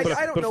don't know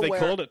if they where...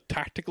 called it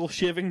tactical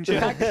shaving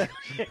gel.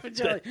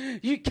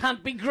 You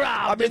can't be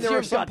grabbed. I mean, there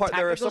are some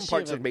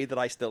parts of me that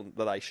I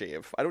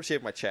shave. I don't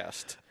shave my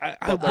chest.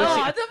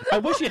 I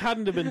wish you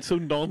hadn't have been so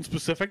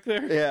non-specific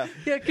there. Yeah,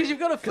 because you've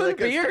got a full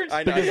beard.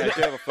 I know, I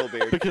do have a full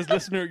beard. Because,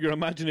 listener, your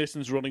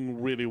imagination's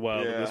running really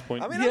wild at this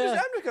point. I mean, I'm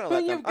just going to let them.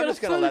 When you've got a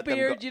full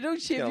beard, you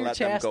don't shave your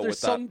chest. There's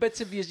some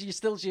bits of you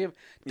still shave.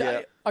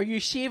 Yeah. Are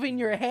you shaving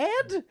your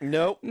head?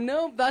 No.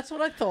 No, that's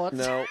what I thought.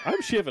 No,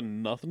 I'm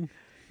shaving nothing.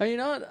 Oh, you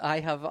know what?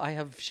 I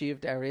have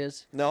shaved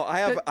areas. No, I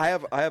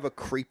have a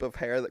creep of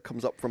hair that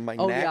comes up from my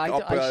neck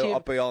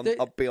up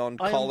beyond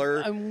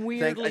collar. I'm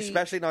weirdly,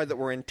 especially now that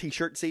we're in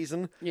t-shirt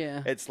season.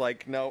 Yeah, it's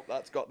like no,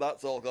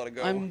 that's all got to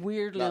go. I'm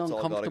weirdly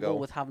uncomfortable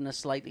with having a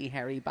slightly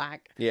hairy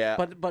back. Yeah,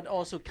 but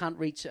also can't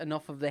reach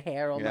enough of the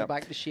hair on my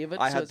back to shave it.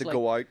 I had to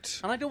go out,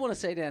 and I don't want to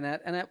say to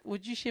Annette,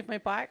 would you shave my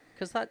back?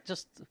 Because that's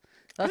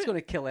going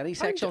to kill any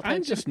sexual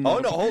tension. Oh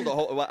no, hold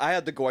on. Well, I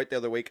had to go out the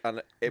other week,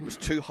 and it was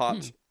too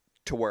hot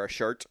to wear a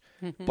shirt,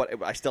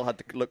 but I still had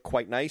to look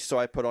quite nice. So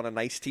I put on a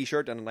nice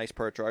t-shirt and a nice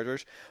pair of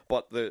trousers.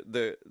 But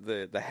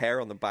the hair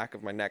on the back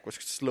of my neck was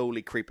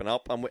slowly creeping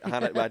up. And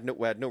Hannah,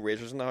 we had no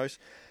razors in the house,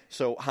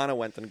 so Hannah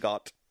went and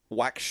got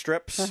wax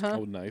strips,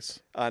 Oh, nice.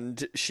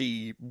 and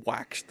she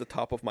waxed the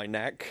top of my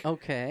neck,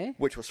 Okay.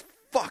 which was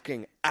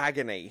fucking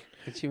agony,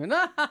 And she went,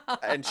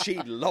 and she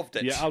loved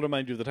it. Yeah, I'll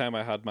remind you of the time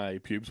I had my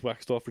pubes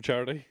waxed off for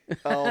charity.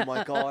 Oh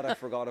my god, I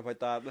forgot about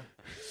that.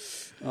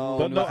 Oh,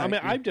 But no, no, I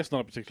mean, I'm just not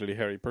a particularly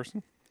hairy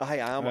person. I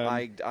am.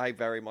 I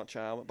very much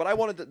am. But I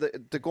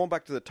wanted to going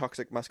back to the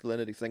toxic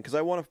masculinity thing, because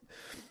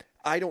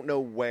I don't know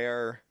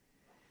where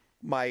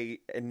my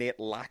innate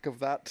lack of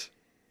that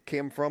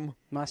came from.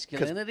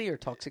 masculinity or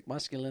toxic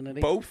masculinity?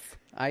 Both.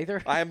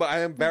 Either. I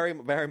am very,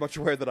 very much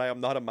aware that I am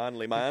not a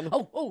manly man.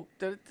 Oh,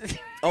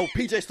 Oh,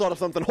 PJ's thought of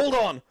something. Hold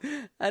on.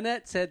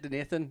 Annette said to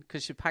Nathan,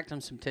 because she packed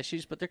him some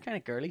tissues, but they're kind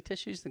of girly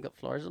tissues. They've got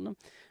flowers on them.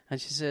 And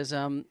she says,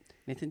 Nathan,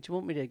 do you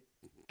want me to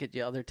get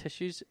you other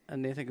tissues?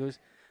 And Nathan goes,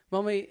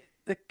 Mummy,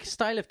 the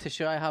style of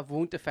tissue I have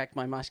won't affect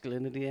my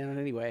masculinity in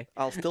any way.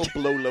 I'll still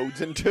blow loads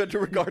into it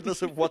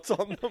regardless of what's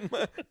on them.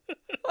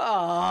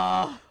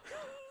 Ah.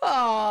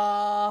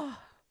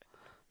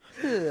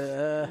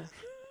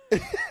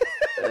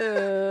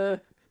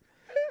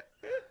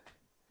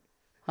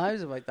 I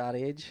was about that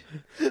age.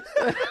 Do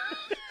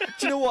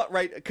you know what,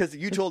 right? Because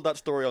you told that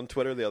story on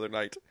Twitter the other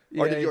night.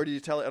 Or, Yeah. did you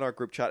tell it in our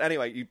group chat?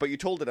 Anyway, but you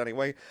told it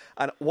anyway.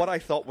 And what I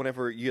thought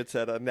whenever you had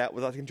said, Annette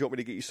was asking, do you want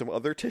me to get you some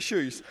other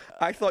tissues?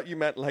 I thought you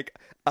meant like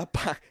a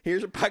pack.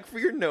 Here's a pack for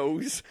your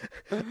nose.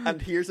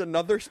 And here's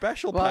another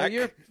special Well, pack.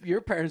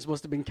 your parents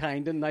must have been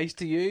kind and nice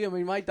to you. I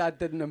mean, my dad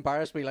didn't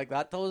embarrass me like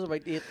that till I was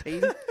about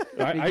 18.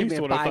 I He used gave me to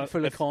a wonder if bag that-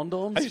 full of if-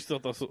 condoms. I just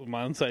thought that's what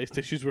man-sized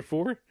tissues were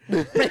for.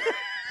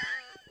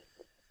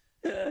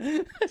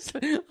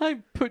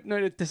 I'm putting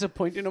out a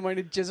disappointing amount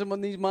of jism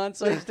on these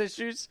man-sized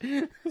tissues.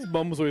 His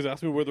mum was always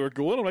asking me where they were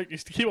going. I'm like, you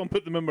keep on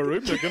putting them in my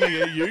room, they're going to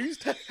get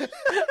used. I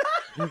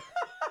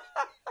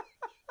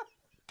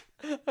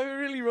have a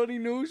really runny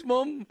nose,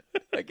 Mum.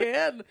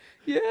 Again,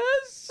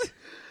 yes.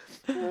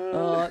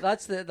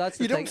 That's the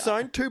you thing. don't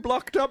sound too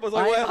blocked up. I was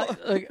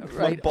like, my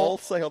right.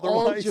 balls say All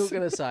otherwise.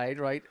 joking aside,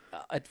 right?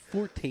 At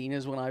 14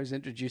 is when I was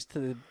introduced to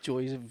the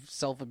joys of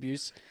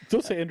self-abuse.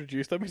 Don't say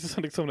introduced. That makes it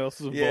sound like someone else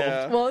is involved.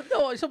 Yeah. Well,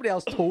 no, somebody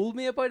else told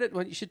me about it.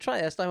 When you should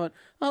try this. I went,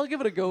 I'll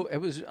give it a go.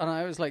 And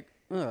I was like,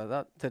 oh,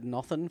 that did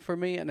nothing for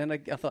me. And then I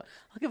thought,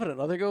 I'll give it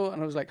another go.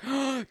 And I was like,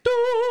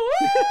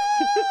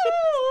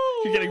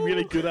 You're getting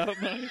really good at it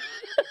now.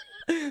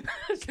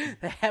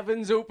 the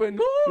heavens open.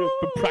 You've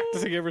been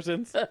practicing ever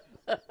since.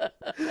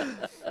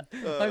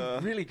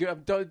 I'm really good. I'm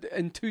done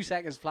in 2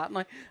 seconds flat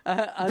now.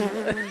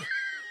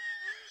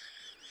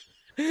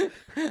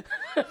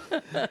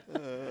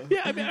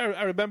 Yeah, I mean,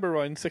 I remember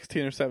around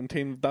 16 or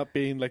 17 that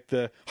being like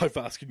the how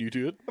fast can you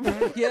do it?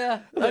 Yeah,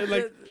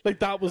 like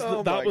that was Oh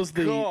the, that my was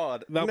the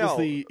God, that no. was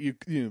the you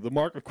know the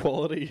mark of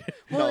quality.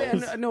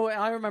 Well, no,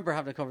 I remember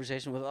having a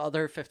conversation with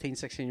other 15,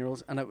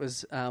 16-year-olds, and it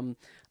was, I'm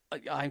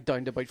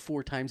down to about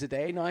 4 times a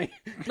day now.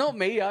 Not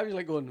me. I was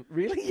like going,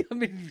 really? I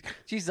mean,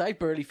 geez, I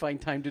barely find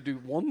time to do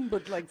one,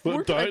 but like 4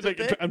 But down, times like,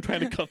 a day. I'm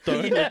trying to cut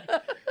down. Yeah.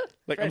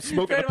 Like I'm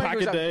smoking a pack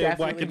a day and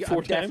wanking 4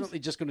 I'm times. definitely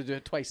just going to do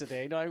it twice a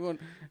day now. I'm going,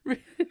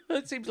 really?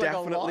 That seems like a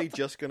Definitely lot.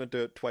 just going to do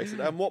it twice a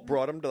day. And what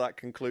brought him to that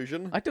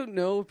conclusion? I don't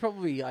know.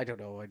 Probably, I don't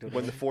know.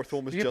 When the fourth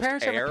one was Did your just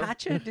parents air? ever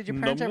catch you? Did your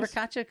parents ever Numbness?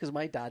 catch you? Because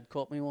my dad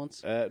caught me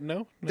once.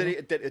 No.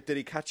 Did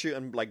he catch you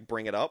and like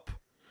bring it up?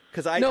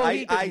 Because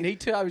he didn't need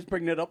to. I was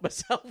bringing it up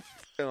myself.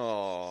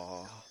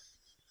 Oh.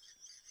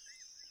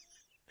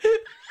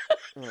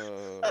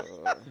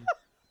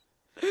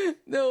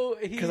 No,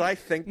 Because I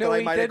think that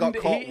I might have got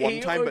caught one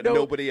time, but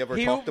nobody ever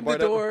he talked opened about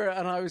the it. door,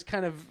 and I was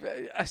kind of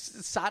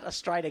sat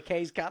astride a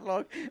K's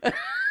catalog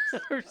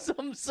or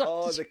some such.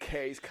 Oh, the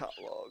K's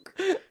catalogue.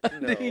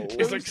 Then he No.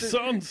 closed like, the-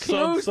 son,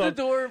 closed the son.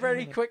 door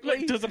very quickly.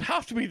 Like, does it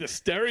have to be the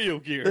stereo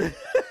gear?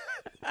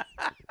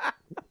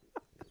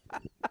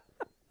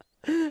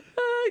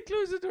 I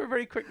closed the door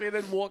very quickly and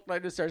then walked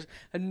down the stairs,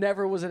 and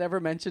never was it ever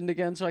mentioned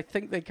again. So I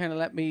think they kind of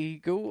let me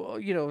go.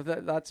 You know,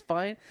 that's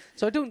fine.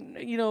 So I don't,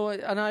 you know,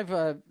 and I've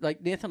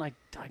like Nathan. I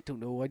don't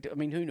know. I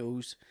mean, who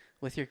knows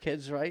with your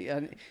kids, right?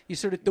 And you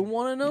sort of don't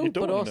want to know, You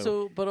don't but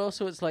wanna but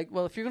also it's like,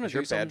 well, if you're going to Is do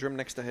your something, bedroom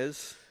next to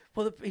his?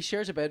 well, he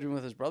shares a bedroom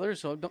with his brother,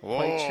 so I'm not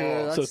quite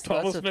sure. So That's,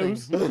 Thomas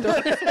that's the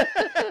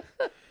thing.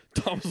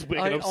 Thomas is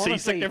waking up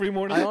seasick every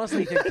morning. I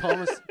honestly think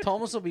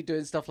Thomas will be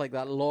doing stuff like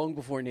that long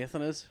before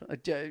Nathan is.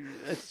 It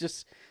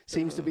just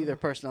seems to be their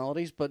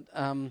personalities. But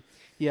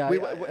yeah,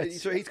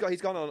 it's So he's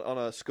gone on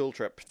a school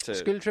trip to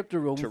school trip to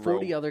Rome. to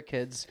 40 Rome. other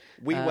kids.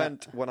 We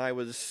went when I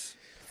was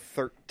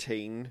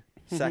 13,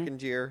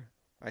 second year,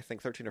 I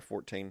think 13 or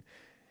 14.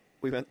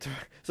 We went to,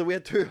 so we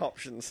had 2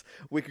 options.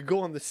 We could go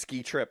on the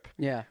ski trip,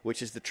 Yeah.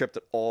 which is the trip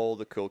that all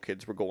the cool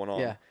kids were going on.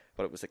 Yeah.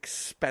 But it was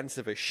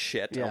expensive as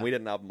shit, Yeah. and we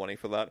didn't have money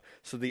for that.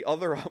 So the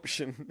other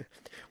option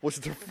was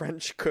the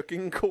French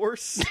cooking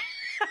course.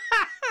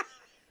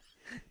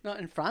 Not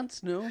in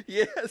France, no.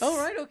 Yes. Oh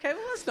right, okay.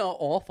 Well, that's not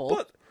awful.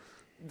 But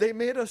they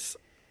made us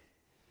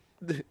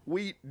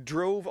we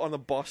drove on a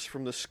bus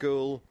from the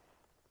school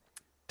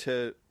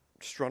to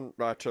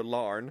to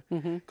Larne.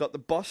 Got the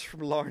bus from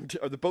Larne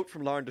or the boat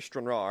from Larne to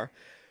Stranraer.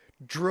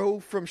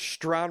 Drove from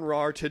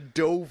Stranraer to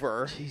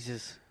Dover.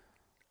 Jesus.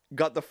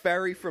 Got the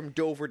ferry from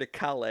Dover to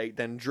Calais,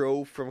 then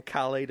drove from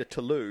Calais to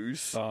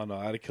Toulouse. Oh no,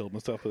 I'd have killed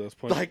myself at this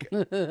point. Like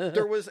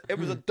it was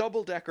a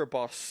double-decker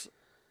bus.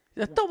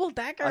 A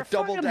double-decker? A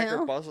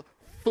double-decker bus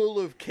full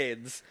of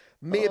kids,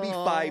 maybe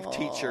 5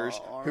 teachers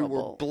who were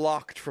horrible.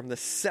 blocked from the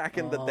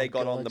second that they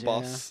got on the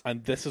God, bus.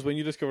 And this is when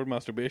you discovered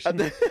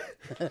masturbation.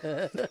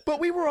 But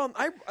we were on.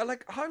 I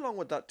like. How long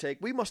would that take?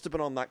 We must have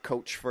been on that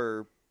coach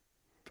for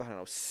I don't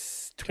know,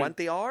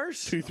 20 hours.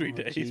 2-3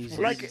 days Jesus.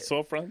 before Like- you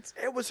saw France.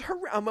 It was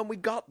horrific. And when we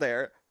got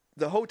there,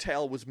 the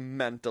hotel was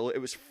mental. It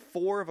was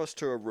 4 of us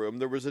to a room.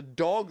 There was a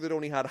dog that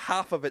only had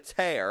half of its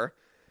hair,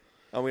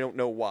 and we don't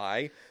know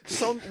why.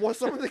 Some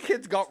of the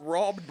kids got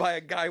robbed by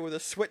a guy with a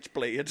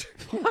switchblade.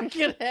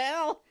 Fucking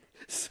hell.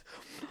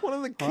 One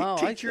of the Wow,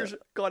 I teachers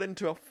got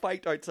into a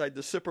fight outside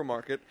the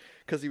supermarket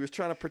because he was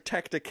trying to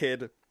protect a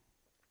kid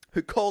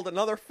who called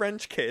another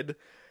French kid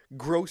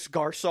Gros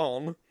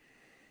Garçon,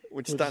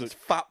 which stands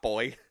fat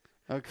boy,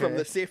 Okay. from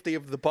the safety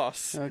of the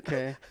bus.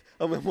 Okay.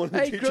 And then one of the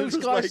Hey, teachers Gross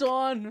was like,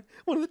 Garçon.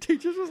 one of the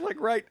teachers was like,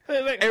 right,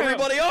 Hey, like,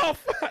 everybody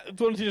off.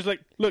 One teacher's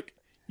like, look,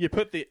 you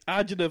put the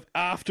adjective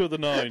after the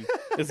noun.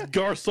 It's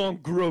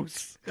garçon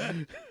gross.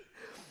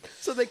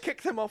 So they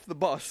kicked him off the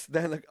bus.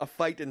 Then a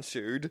fight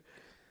ensued.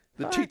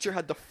 The teacher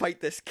had to fight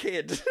this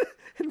kid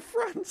in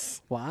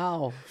France.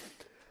 Wow.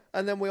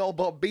 And then we all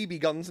bought BB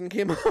guns and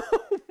came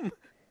home.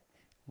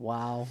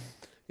 Wow.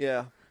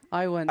 Yeah.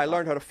 I went. I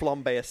learned how to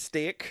flambe a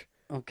steak.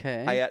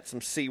 Okay. I ate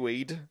some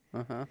seaweed.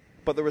 Uh-huh.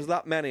 But there was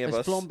that many of It's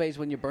us. flambés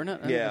when you burn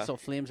it. And Yeah. It's all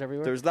flames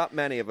everywhere. There's that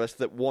many of us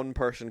that one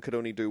person could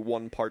only do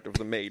one part of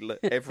the meal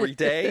every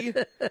day.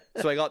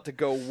 So I got to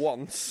go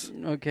once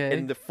Okay.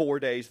 in the 4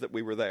 days that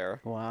we were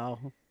there. Wow.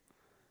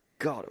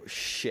 God, it was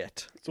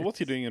shit. So what's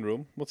he doing in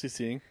Rome? What's he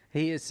seeing?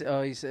 He is.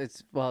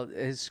 Well,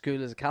 his school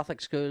is a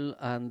Catholic school,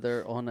 and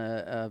they're on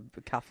a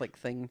Catholic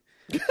thing.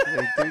 They do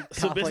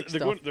So Catholic basically,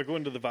 stuff. they're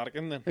going to the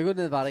Vatican then. They're going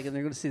to the Vatican.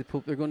 They're going to see the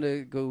Pope. They're going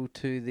to go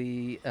to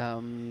the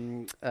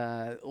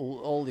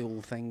all the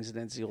old things and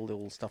then see all the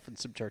old stuff in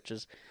some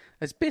churches.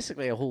 It's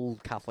basically a whole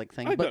Catholic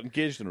thing. I but got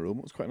engaged in Rome.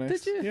 It was quite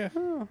nice. did you? Yeah.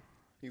 Oh,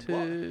 You what?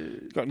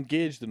 to Got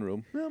engaged in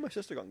Rome. No, my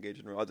sister got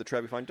engaged at the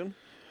Trevi Fountain.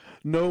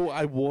 No,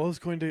 I was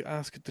going to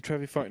ask at the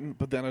Trevi Fountain,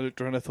 but then I looked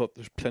around and I thought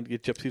there's plenty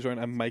of gypsies around.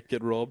 I might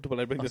get robbed when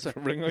I bring this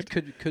ring out.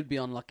 could be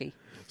unlucky.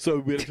 So I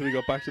waited until we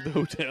got back to the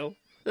hotel.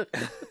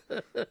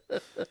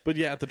 But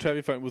yeah, at the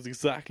Trevi Fountain was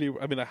exactly...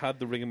 I mean, I had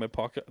the ring in my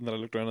pocket, and then I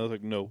looked around and I was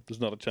like, no,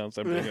 there's not a chance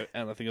I'm bringing out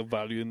anything of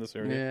value in this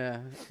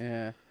area.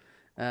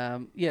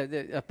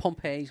 Yeah.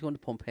 Pompeii. He's going to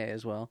Pompeii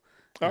as well.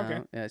 Okay.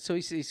 Yeah. So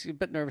he's a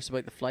bit nervous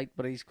about the flight,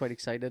 but he's quite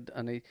excited,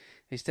 and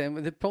he's staying.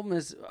 The problem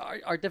is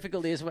our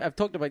difficulty is I've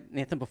talked about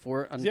Nathan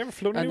before. And Has he ever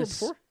flown and anywhere this-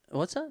 before?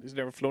 What's that? He's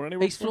never flown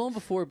anywhere He's before? flown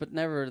before, but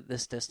never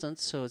this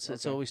distance. So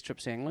it's always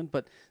trips to England.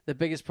 But the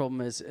biggest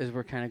problem is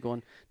we're kind of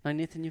going now,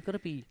 Nathan. You've got to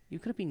be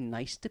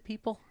nice to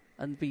people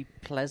and be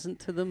pleasant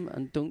to them,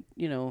 and don't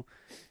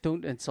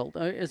insult.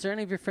 Is there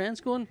any of your friends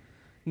going?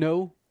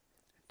 No.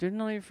 Do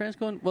none of your friends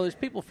going? Well, there's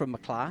people from my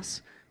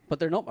class, but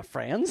they're not my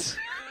friends.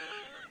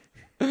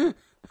 I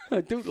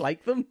don't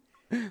like them.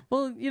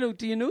 Well,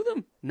 do you know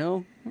them?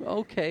 No.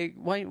 Okay.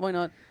 Why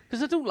not?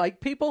 Because I don't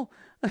like people.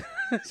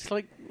 It's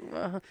like,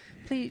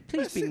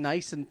 please be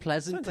nice and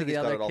pleasant Sounds to like the he's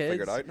got other it all kids.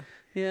 figured out.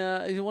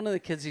 Yeah, one of the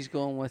kids he's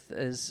going with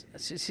is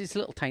she's a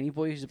little tiny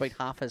boy who's about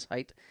half his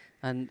height,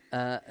 and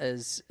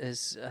is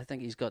I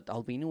think he's got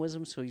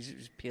albinism, so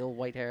he's pale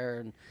white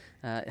hair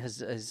and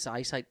his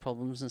eyesight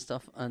problems and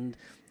stuff. And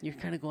you're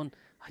kind of going,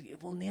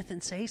 will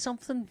Nathan say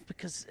something,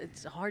 because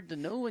it's hard to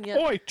know, and yet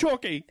Oi,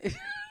 Chucky!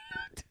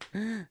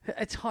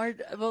 it's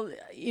hard. Well,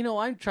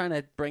 I'm trying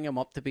to bring him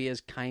up to be as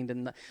kind.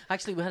 And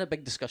actually, we had a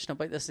big discussion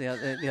about this the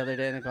other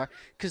day in the car,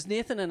 because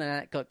Nathan and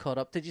I got caught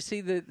up. Did you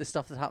see the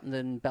stuff that happened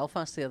in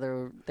Belfast the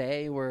other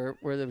day, where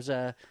there was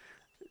a?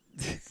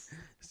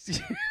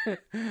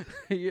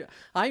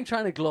 I'm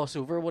trying to gloss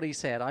over what he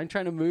said. I'm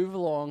trying to move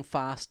along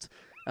fast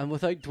and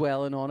without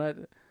dwelling on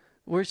it.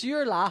 Whereas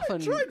you're laughing.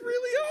 Tried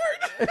really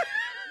hard.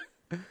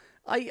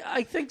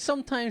 I think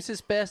sometimes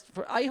it's best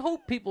for. I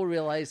hope people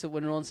realize that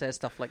when Ron says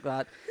stuff like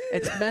that,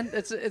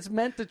 it's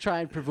meant to try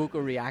and provoke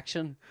a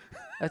reaction.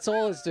 That's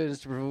all it's doing, is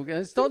to provoke. And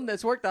it's done.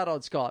 It's worked out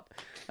on Scott.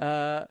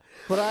 But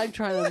I'm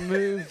trying to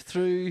move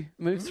through,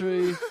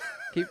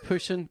 keep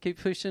pushing.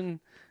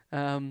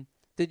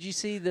 Did you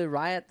see the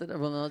riot?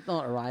 Well,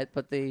 not a riot,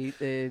 but the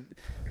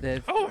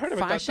Oh, I heard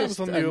about that. That was fascist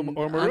on the and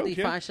Ormer Road,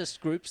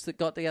 anti-fascist groups that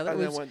got together. And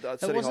It then was- went at it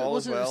City wasn't- Hall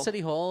wasn't as it well. City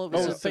Hall. It Oh, was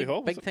was it a City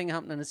Hall? big thing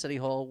happening in City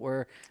Hall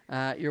where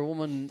your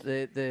woman,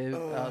 the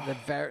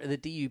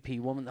DUP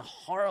woman, the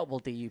horrible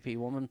DUP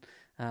woman.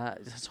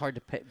 It's hard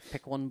to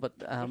pick one, but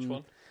Which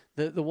one?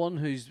 The one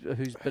who's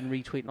been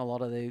retweeting a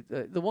lot of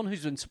the one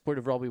who's in support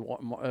of Robbie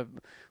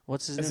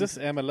what's his name? Is this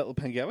Emma Little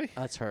Pengelly?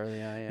 That's her,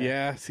 yeah.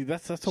 Yeah, see,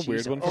 that's a She's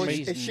weird one a- for Oh,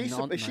 me. is she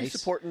not is she nice.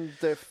 supporting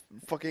the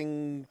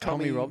fucking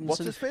Tommy Robinson?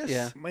 What's his face?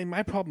 Yeah.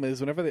 My problem is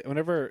whenever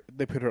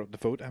they put her up to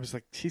vote, I was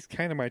like, she's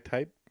kind of my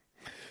type.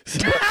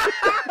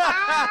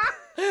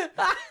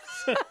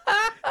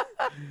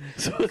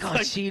 So it's God,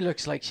 like, she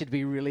looks like she'd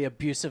be really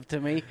abusive to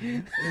me.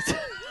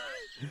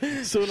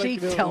 so like,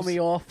 She'd you know, tell me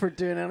off for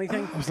doing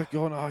anything. I was like,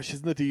 oh no,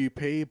 she's in the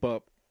DUP,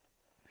 but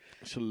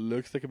she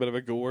looks like a bit of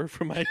a goer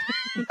for my.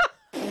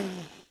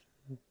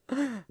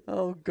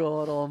 Oh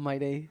God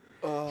Almighty!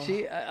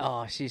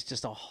 She's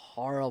just a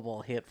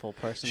horrible, hateful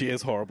person. She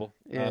is horrible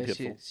Yeah, and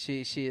hateful.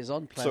 she is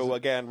unpleasant. So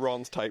again,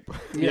 Ron's type.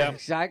 yeah, yeah.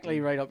 exactly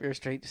right up your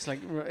street. Just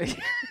like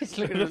it's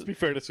looking Let's at. be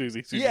fair to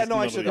Susie. Susie's Yeah, no, I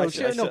none of should- that. No, I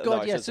sure, no, should-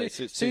 God, I yeah. should say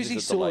Susie's Susie's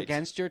a so delight.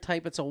 against your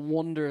type. It's a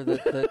wonder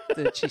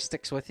that she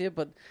sticks with you.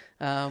 But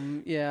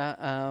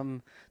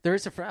there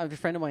is a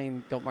friend of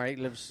mine got married,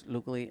 lives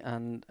locally,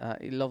 and a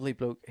lovely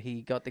bloke.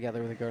 He got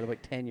together with a girl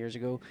about 10 years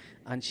ago,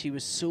 and she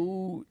was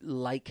so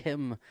like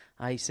him.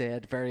 I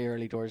said very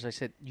early doors. I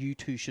said, "You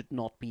two should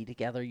not be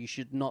together. You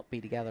should not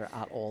be together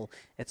at all.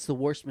 It's the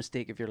worst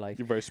mistake of your life."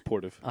 You're very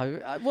supportive.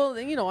 Well,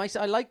 you know, I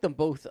like them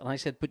both, and I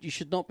said, but you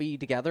should not be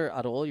together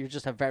at all. You're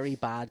just a very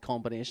bad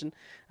combination.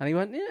 And he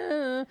went,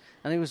 yeah,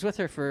 and he was with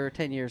her for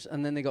 10 years,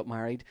 and then they got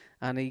married.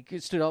 And he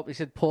stood up. He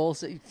said, Paul,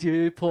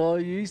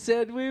 you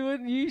said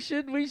we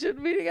shouldn't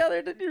be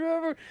together. Didn't you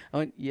remember? I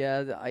went,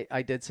 yeah,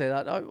 I did say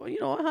that.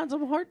 Hands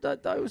on heart,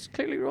 that I was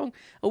clearly wrong.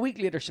 A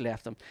week later, she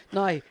left him.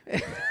 Now.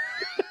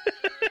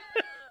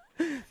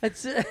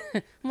 It's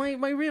my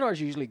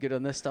radar's usually good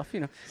on this stuff,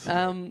 you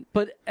know.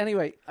 But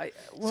anyway,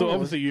 So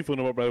obviously you phoned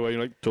him up right away.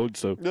 You're like, told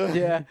so.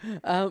 yeah.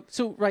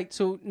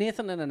 So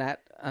Nathan and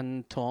Annette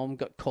and Tom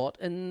got caught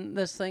in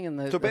this thing, and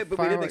But we didn't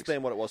fireworks.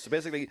 explain what it was. So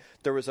basically,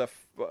 there was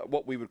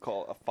what we would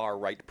call a far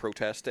right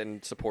protest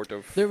in support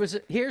of.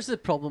 Here's the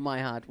problem I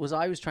had was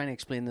I was trying to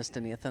explain this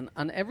to Nathan,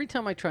 and every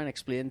time I try and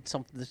explain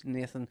something to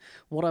Nathan,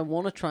 what I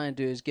want to try and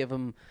do is give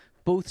him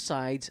both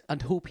sides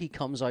and hope he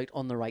comes out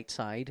on the right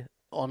side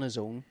on his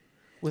own.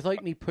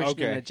 Without me pushing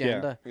Okay, an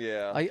agenda.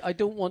 yeah. I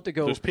don't want to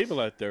go. There's people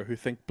out there who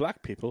think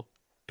black people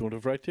don't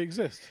have right to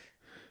exist.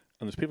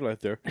 And there's people out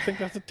there who think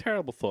that's a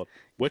terrible thought.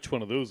 Which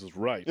one of those is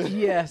right?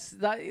 Yes,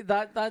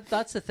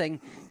 that's the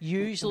thing.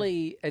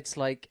 Usually it's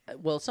like,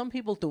 well, some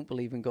people don't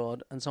believe in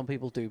God and some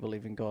people do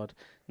believe in God.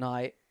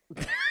 Now,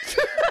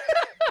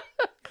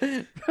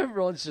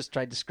 Ron's just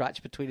tried to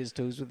scratch between his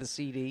toes with a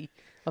CD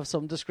of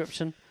some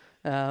description.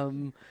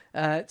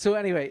 So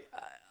anyway,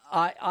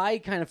 I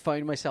kind of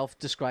found myself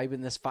describing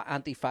this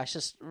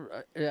anti-fascist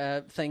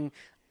thing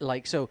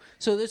like so.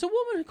 So there's a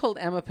woman called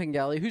Emma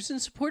Pengelly who's in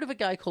support of a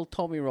guy called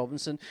Tommy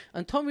Robinson,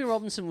 and Tommy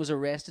Robinson was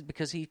arrested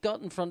because he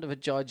got in front of a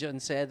judge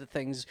and said the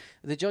things.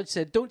 The judge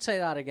said, "Don't say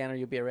that again, or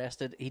you'll be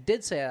arrested." He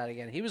did say that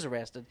again. He was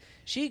arrested.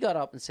 She got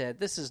up and said,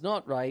 "This is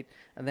not right,"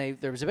 and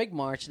there was a big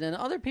march. And then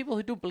other people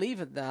who don't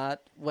believe in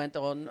that went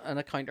on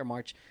a counter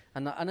march.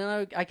 And then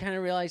I kind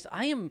of realized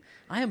I am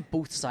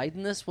both sides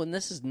in this when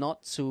this is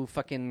not so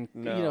fucking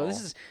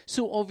this is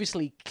so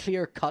obviously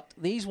clear cut.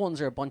 These ones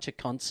are a bunch of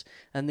cunts,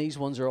 and these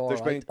ones are all There's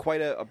right. been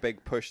quite a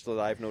big push that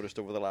I've noticed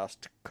over the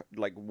last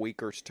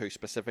week or two,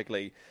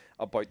 specifically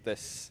about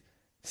this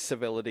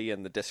civility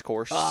in the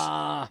discourse,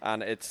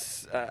 and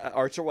it's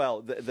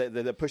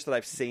the push that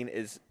I've seen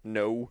is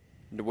the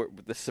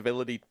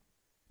civility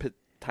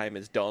time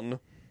is done.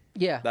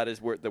 Yeah, That is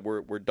we're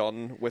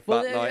done with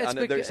Well, that now. it's And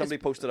because- somebody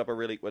posted up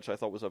which I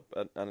thought was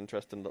an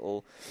interesting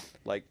little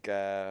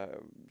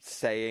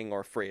saying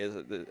or phrase.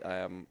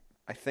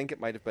 I think it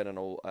might have been an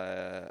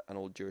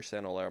old Jewish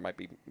saying, or I might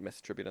be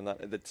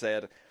misattributing that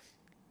said,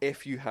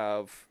 if you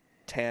have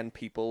 10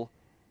 people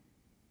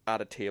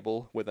at a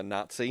table with a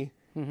Nazi,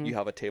 you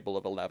have a table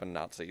of 11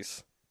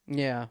 Nazis.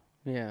 yeah.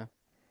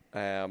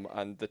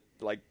 And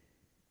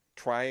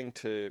trying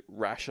to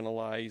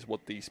rationalize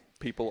what these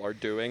people are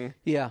doing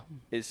Yeah.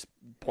 is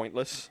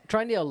pointless.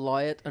 Trying to allow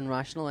it and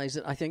rationalize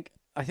it, I think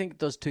it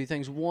does two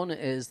things. One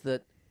is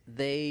that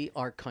they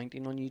are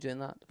counting on you doing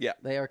that. Yeah.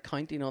 They are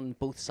counting on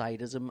both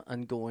sidism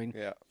and going,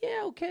 Yeah.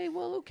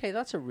 okay,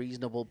 that's a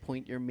reasonable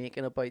point you're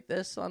making about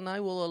this, and I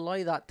will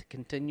allow that to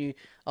continue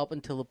up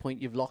until the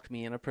point you've locked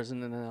me in a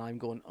prison, and then I'm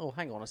going, oh,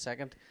 hang on a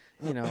second.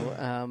 But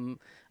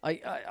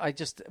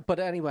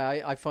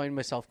anyway, I found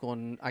myself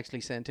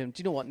actually saying to him,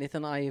 do you know what,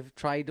 Nathan, I've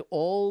tried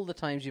all the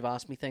times you've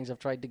asked me things, I've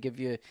tried to give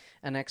you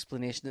an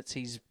explanation that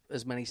sees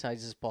as many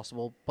sides as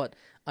possible, but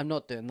I'm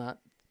not doing that.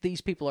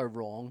 These people are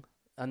wrong,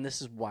 and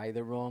this is why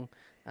they're wrong,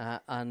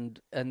 and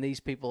these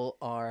people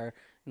are,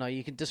 now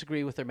you can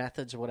disagree with their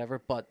methods or whatever,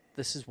 but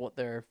this is what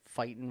they're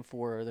fighting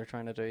for, or they're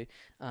trying to do,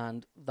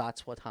 and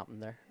that's what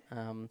happened there.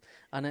 And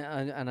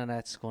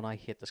Annette's going, I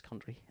hate this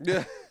country.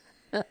 Yeah.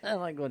 And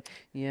I'm going,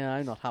 yeah,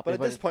 I'm not happy But at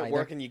about this it point, either.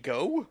 where can you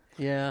go?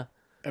 Yeah.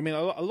 I mean,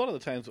 a lot of the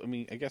times, I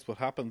mean, I guess what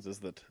happens is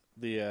that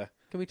the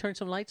Can we turn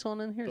some lights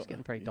on in here? It's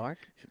getting very dark.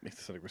 it makes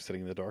it sound like we're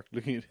sitting in the dark,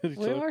 looking at each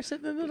We other. are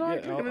sitting in the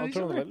dark Yeah, looking I'll at each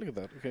turn on the other. light. Look at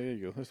that. Okay, there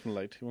you go. There's some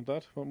light. You want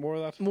that? Want more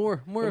of that? More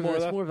of More this,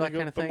 of that. more of that There you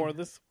kind of go. thing. More of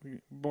this.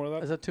 More of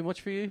that. Is that too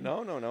much for you?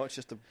 No.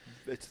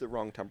 It's the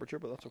wrong temperature,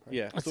 but that's okay.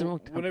 Yeah. That's the So wrong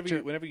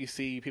temperature. whenever you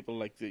see people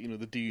like the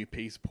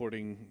DUP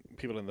supporting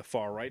people in the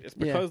far right, it's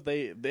Yeah. because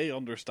they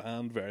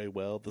understand very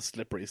well the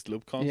slippery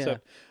slope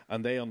concept,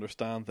 and they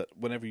understand that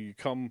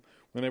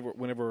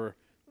whenever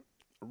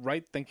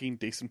right thinking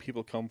decent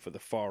people come for the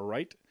far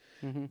right,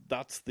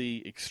 that's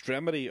the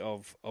extremity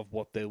of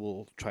what they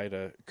will try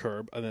to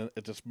curb, and then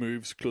it just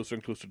moves closer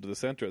and closer to the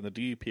centre, and the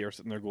DUP are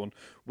sitting there going,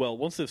 well,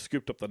 once they've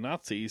scooped up the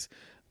Nazis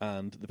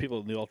and the people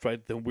in the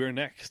alt-right, then we're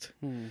next.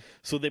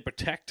 So they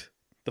protect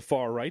the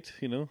far right,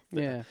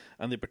 Yeah.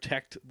 and they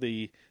protect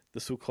the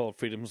so-called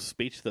freedoms of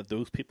speech that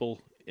those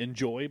people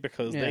enjoy,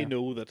 because they Yeah.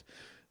 know that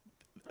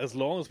as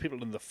long as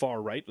people in the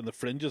far right and the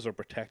fringes are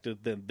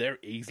protected, then they're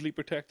easily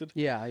protected.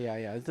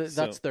 Yeah. That's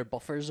So- their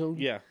buffer zone.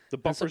 Yeah, the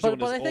And buffer so- zone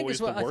but is I think always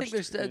as well, the I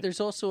worst. think there's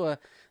also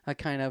a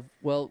kind of,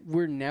 well,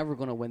 we're never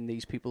going to win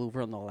these people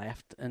over on the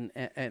left in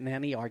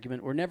any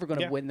argument. We're never going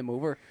to Yeah. win them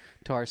over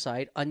to our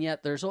side. And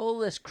yet there's all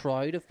this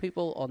crowd of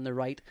people on the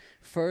right,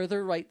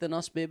 further right than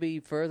us, maybe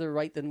further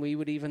right than we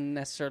would even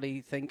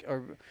necessarily think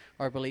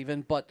or believe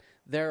in, but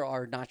they're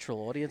our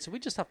natural audience. So we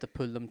just have to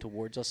pull them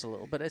towards us a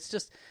little bit. It's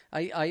just,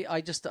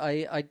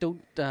 I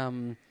don't,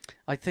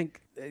 I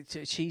think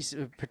she's,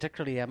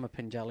 particularly Emma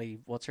Pingelli,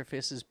 what's her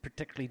face, is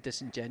particularly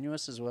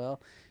disingenuous as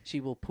well. She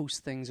will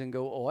post things and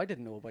go, oh, I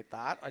didn't know about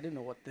that. I didn't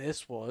know what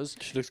this was.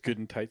 She looks good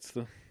in tights,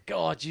 though.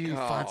 God, you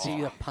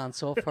fancy the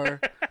pants off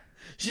her.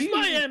 She's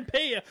my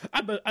MP.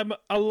 I'm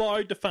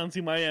allowed to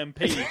fancy my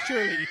MP,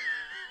 surely.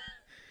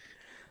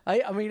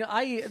 I mean,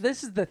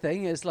 this is the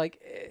thing, is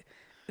like,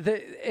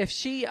 if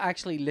she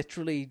actually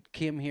literally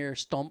came here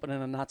stomping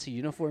in a Nazi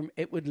uniform,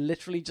 it would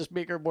literally just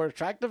make her more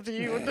attractive to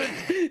you, wouldn't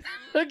it?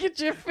 Look at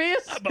your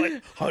face. I'm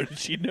like, how did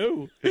she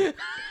know?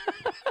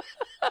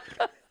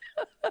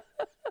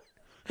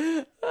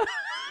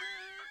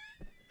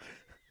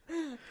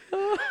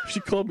 She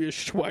called me a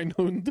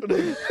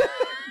Schweinhund.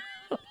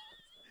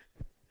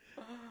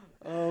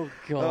 Oh,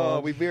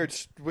 God. We veered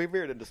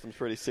into some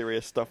pretty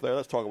serious stuff there.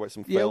 Let's talk about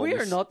some films. Yeah, we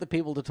are not the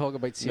people to talk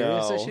about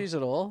serious No. issues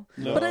at all.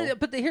 No.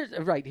 But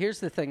here's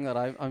the thing that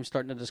I'm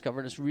starting to discover,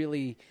 and it's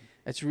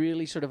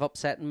really sort of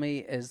upsetting me,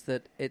 is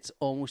that it's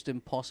almost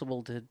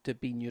impossible to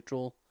be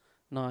neutral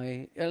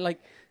now. Like,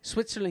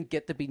 Switzerland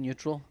get to be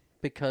neutral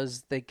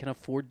because they can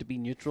afford to be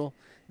neutral.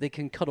 They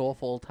can cut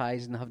off all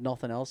ties and have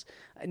nothing else.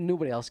 And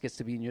nobody else gets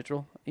to be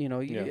neutral.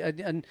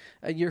 And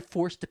you're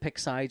forced to pick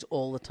sides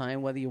all the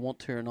time, whether you want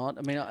to or not.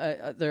 I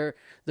mean,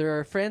 there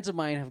are friends of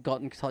mine have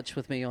got in touch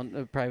with me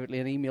on privately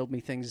and emailed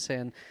me things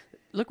saying,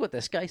 "Look what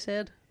this guy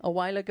said a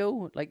while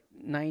ago, like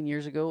 9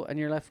 years ago," and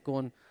you're left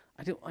going,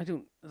 I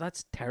don't.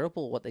 That's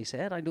terrible what they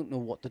said. I don't know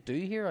what to do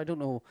here. I don't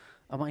know.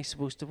 Am I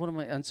supposed to? What am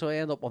I? And so I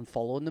end up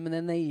unfollowing them, and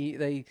then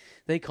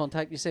they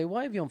contact you, say,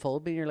 "Why have you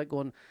unfollowed me?" And you're like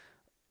going,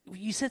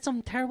 "You said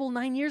something terrible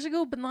 9 years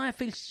ago, but now I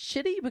feel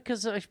shitty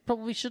because I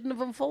probably shouldn't have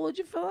unfollowed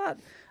you for that."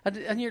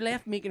 And you're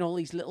left making all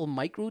these little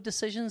micro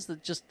decisions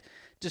that just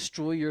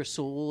destroy your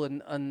soul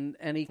and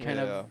any kind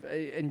of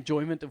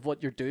enjoyment of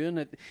what you're doing.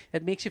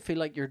 It makes you feel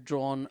like you're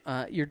drawing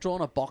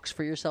a box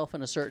for yourself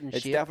in a certain It's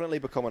shape. definitely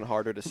becoming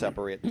harder to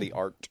separate the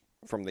art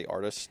from the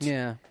artist.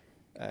 Yeah.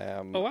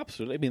 Oh,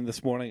 absolutely. I mean,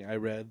 this morning I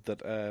read that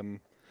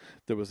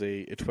there was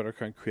a Twitter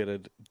account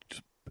created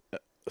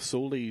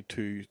solely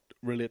to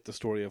relate the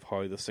story of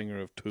how the singer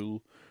of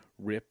Tool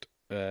raped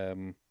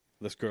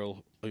this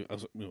girl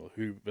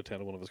who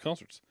attended one of his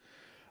concerts.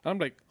 And I'm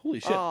like, holy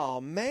shit.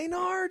 Oh,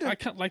 Maynard! I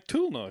can't like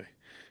Tool now.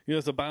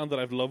 It's a band that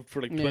I've loved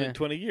for like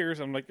 20 years.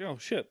 I'm like, oh,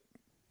 shit.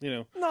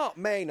 Not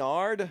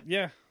Maynard!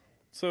 Yeah.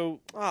 So,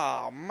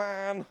 Oh,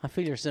 man. I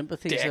feel your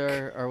sympathies Dick.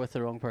 are with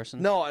the wrong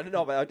person. No,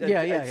 but it's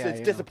yeah.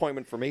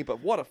 disappointment for me,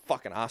 but what a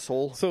fucking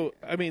asshole.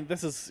 I mean,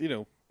 this is,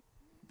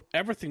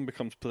 everything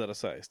becomes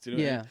politicized,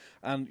 Yeah.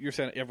 And you're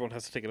saying everyone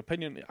has to take an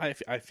opinion. I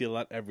feel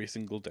that every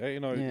single day,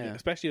 Yeah.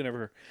 especially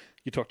whenever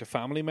you talk to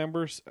family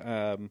members.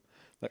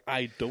 Like,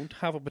 I don't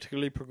have a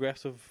particularly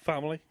progressive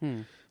family,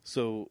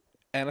 so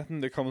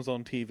anything that comes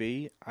on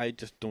TV, I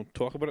just don't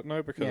talk about it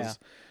now because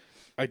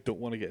I don't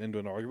want to get into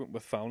an argument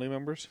with family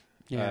members.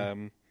 Yeah.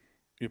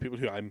 People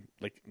who I'm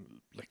like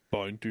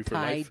bound to for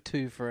Tied life.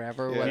 to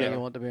forever, Yeah. whether Yeah. you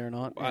want to be or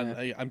not.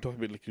 And Yeah. I'm talking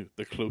about like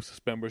the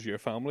closest members of your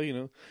family,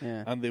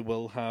 Yeah. and they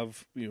will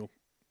have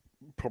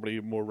probably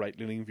more right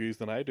leaning views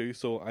than I do.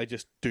 So I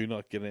just do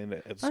not get into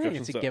I discussions think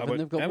it's a given. about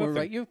They've got more anything.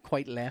 right. You're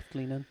quite left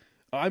leaning.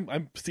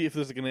 I'm see if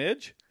there's like an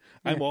edge.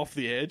 I'm off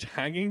the edge,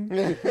 hanging,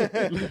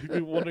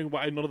 wondering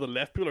why none of the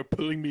left people are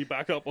pulling me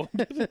back up on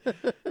it.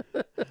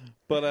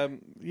 But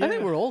yeah, I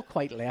think we're all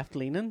quite left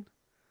leaning.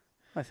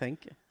 I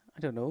think. I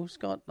don't know,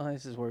 Scott.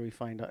 This is where we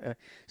find out.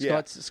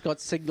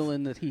 Scott's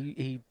signaling that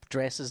he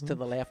dresses to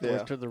the left or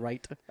Yeah. to the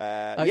right. In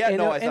in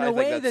a think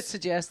way that that's-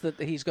 suggests that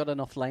he's got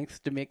enough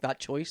length to make that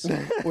choice.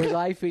 Whereas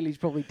I feel he's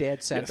probably dead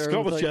yeah, centre.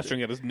 Scott was without-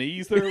 gesturing at his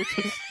knees there. Which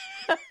is,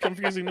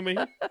 confusing to me.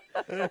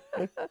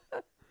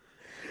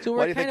 So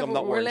Why do you think I'm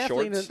not we're wearing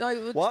left-leaning.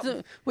 shorts?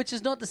 What? Which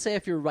is not to say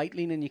if you're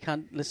right-leaning you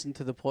can't listen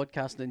to the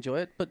podcast and enjoy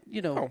it, but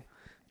Oh.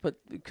 but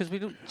because we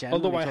don't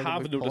generally Although I talk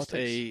have about noticed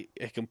politics.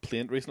 a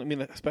complaint recently. I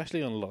mean,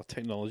 especially on a lot of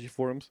technology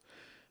forums.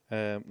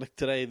 Like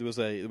today, there was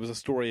a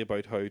story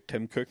about how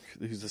Tim Cook,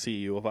 who's the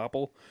CEO of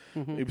Apple,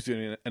 Mm-hmm. he was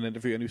doing an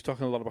interview and he was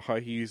talking a lot about how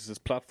he uses his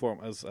platform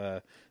as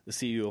the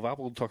CEO of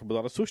Apple to talk about a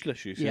lot of social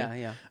issues. you Yeah, know?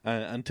 yeah.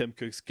 And Tim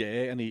Cook's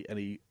gay, and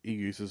he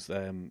uses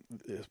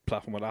his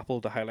platform at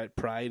Apple to highlight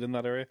pride in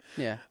that area.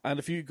 Yeah. And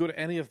if you go to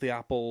any of the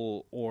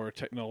Apple or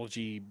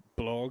technology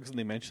blogs and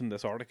they mention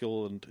this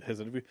article and his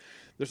interview,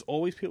 there's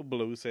always people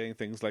below saying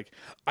things like,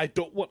 I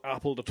don't want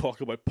Apple to talk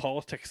about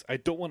politics. I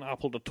don't want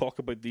Apple to talk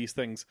about these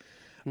things.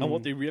 And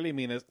what they really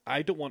mean is,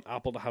 I don't want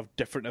Apple to have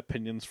different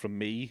opinions from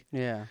me.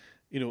 Yeah.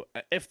 You know,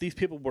 if these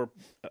people were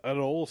at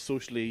all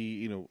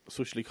socially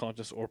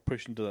conscious or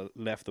pushing to the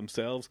left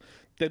themselves,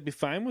 they'd be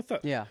fine with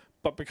that. Yeah.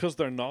 But because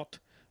they're not,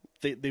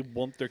 they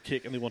want their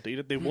cake and they want to eat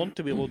it. They want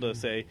to be able to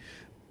say,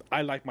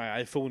 I like my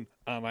iPhone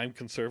and I'm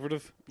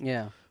conservative.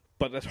 Yeah.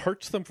 But it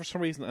hurts them for some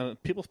reason,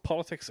 and people's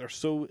politics are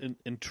so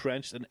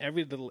entrenched in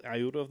every little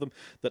iota of them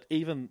that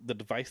even the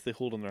device they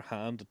hold in their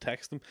hand to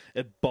text them,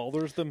 it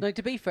bothers them. Now,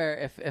 to be fair,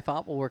 if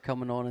Apple were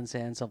coming on and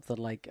saying something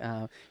like,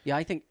 yeah,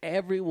 I think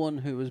everyone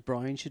who is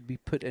brown should be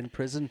put in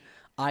prison,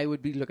 I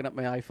would be looking at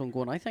my iPhone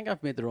going, I think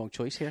I've made the wrong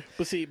choice here.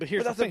 But here's But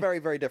the that's thing. a very,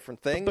 very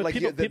different thing. But like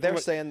people- they're like-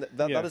 saying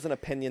that yeah. is an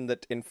opinion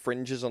that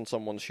infringes on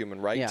someone's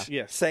human rights.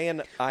 Yeah. Yes. Saying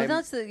But I'm.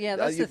 that's the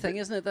you- thing,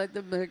 isn't it?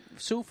 That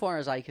so far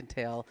as I can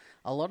tell,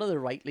 a lot of the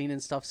right-leaning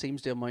stuff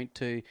seems to amount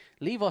to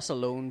leave us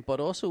alone, but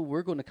also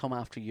we're going to come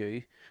after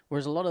you.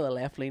 Whereas a lot of the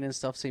left-leaning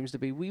stuff seems to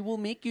be, we will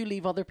make you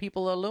leave other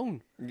people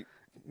alone.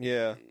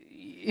 Yeah.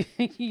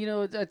 You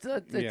know, it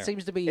Yeah.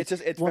 seems to be It's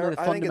just- it's one very- of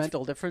the I think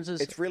fundamental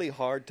differences. It's really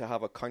hard to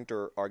have a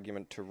counter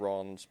argument to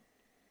Ron's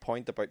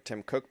point about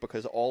Tim Cook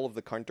because all of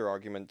the counter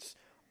arguments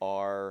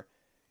are,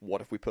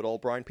 what if we put all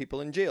brown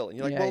people in jail? And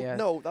you're like, Yeah, well, yeah.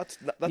 no, that's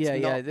Yeah, not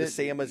yeah, the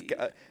same as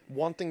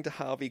wanting to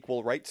have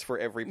equal rights for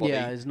everybody.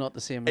 Yeah, is not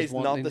the same as Is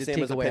not wanting the to same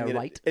take as away opinion. a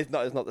right. It's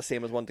not the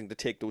same as wanting to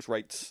take those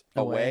rights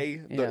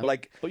Away, away. yeah.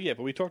 Like, But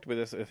we talked about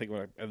this, I think,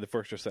 in the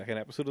first or second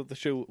episode of the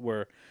show,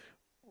 where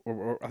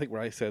I think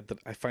where I said that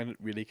I find it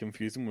really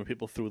confusing when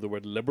people throw the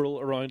word liberal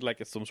around like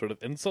it's some sort of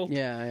insult.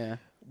 Yeah, yeah.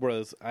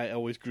 Whereas I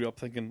always grew up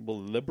thinking, well,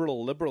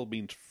 liberal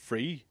means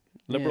free.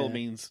 Liberal Yeah.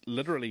 means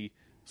literally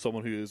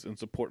someone who is in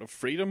support of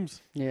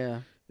freedoms.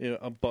 Yeah. You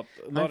know, but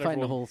I not find the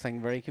everyone- whole thing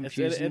very It's-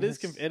 confusing.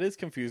 it is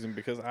confusing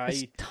because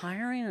It's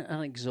tiring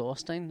and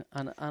exhausting,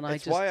 and I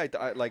it's just why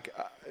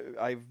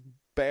I've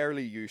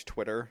barely used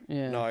Twitter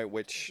Yeah. now,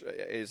 which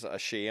is a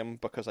shame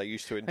because I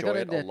used to I enjoy got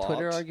it into a a lot.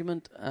 Twitter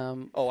argument.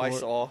 I for-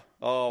 saw.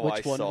 Oh,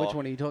 Which I one? saw. Which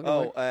one are you talking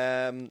about?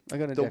 I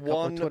got into the a couple of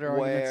one Twitter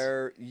arguments.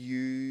 where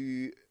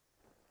he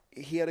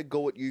had a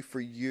go at you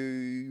for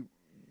you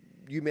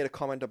made a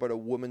comment about a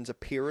woman's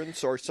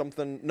appearance or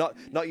something. Not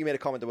you made a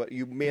comment about.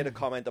 You made a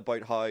comment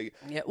about how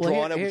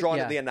well, drawn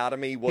yeah. at the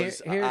anatomy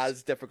was Here's-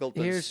 as difficult.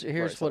 as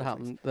Here's what other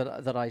things.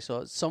 happened that I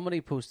saw. Somebody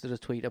posted a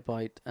tweet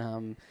about,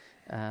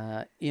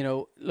 you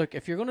know, look,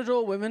 if you're going to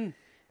draw women,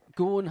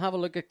 go and have a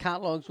look at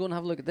catalogs. Go and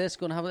have a look at this.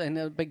 Go and have it in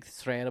a big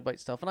thread about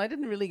stuff. And I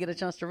didn't really get a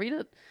chance to read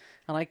it.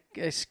 And I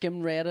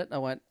skimmed read it. And I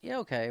went, yeah,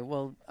 okay.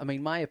 Well, I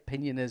mean, my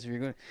opinion is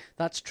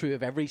that's true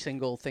of every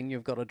single thing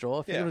you've got to draw.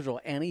 If you're Yeah. going to draw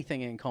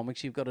anything in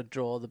comics, you've got to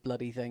draw the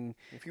bloody thing.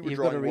 If you were You've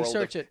got to drawing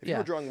research it. If you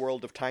were drawing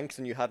World of Tanks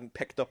and you hadn't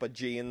picked up a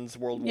Jane's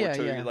World War Yeah,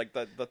 II, yeah. like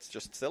that's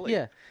just silly.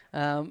 Yeah,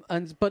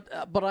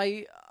 but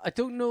I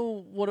don't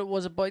know what it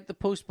was about the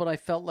post, but I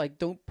felt like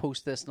don't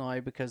post this now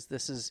because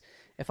this is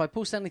if I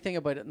post anything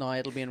about it now,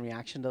 it'll be in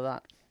reaction to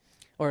that,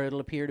 or it'll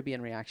appear to be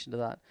in reaction to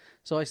that.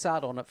 So I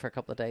sat on it for a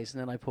couple of days,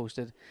 and then I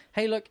posted,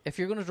 "Hey, look, if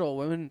you're going to draw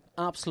women,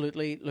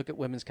 absolutely look at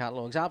women's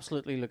catalogs,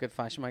 absolutely look at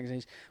fashion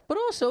magazines, but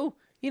also."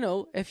 You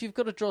know, if you've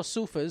got to draw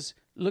sofas,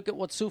 look at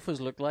what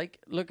sofas look like.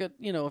 Look at,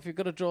 you know, if you've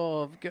got to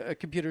draw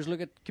computers, look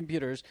at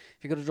computers.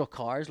 If you've got to draw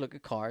cars, look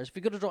at cars. If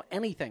you've got to draw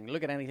anything,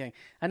 look at anything.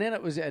 And then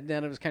it was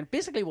kind of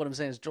basically what I'm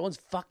saying is drawing's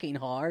fucking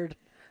hard.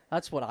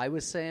 That's what I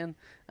was saying.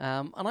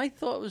 And I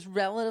thought it was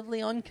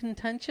relatively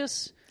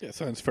uncontentious. Yeah, it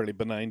sounds fairly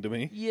benign to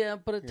me. Yeah,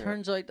 but it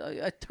turns out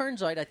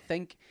I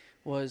think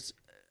was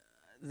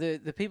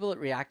the people that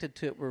reacted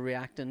to it were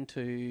reacting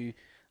to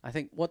I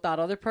think what that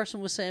other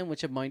person was saying,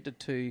 which amounted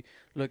to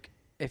look.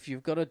 If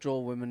you've got to draw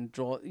women,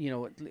 draw. You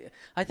know,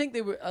 I think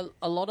they were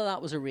a lot of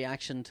that was a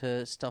reaction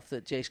to stuff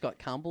that J. Scott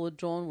Campbell had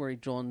drawn, where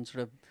he'd drawn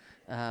sort of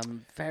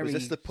very. Was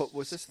this the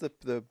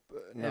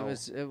no? It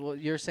was. Well,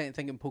 you're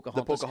thinking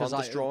Pocahontas. The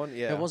Pocahontas drawing,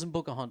 yeah. It wasn't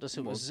Pocahontas.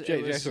 It was. J.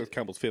 it was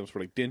Campbell's famous for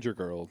like Danger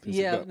Girl. things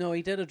yeah, like that. no,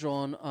 he did a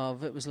drawing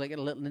of it was like a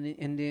little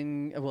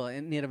Indian, well,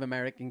 a Native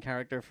American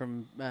character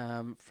from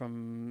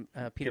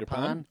Peter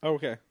Pan. Oh,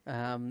 okay.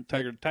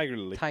 Tiger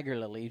Lily. Tiger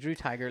Lily. He drew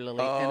Tiger Lily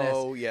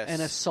Oh, in yes.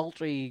 a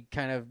sultry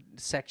kind of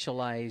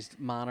sexualized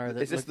manner.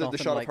 That Is this looked the nothing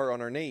shot like, of her on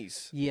her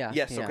knees? Yeah.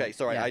 Yes. yeah, Okay.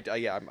 Sorry.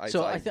 yeah. I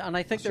So I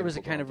think there assumed was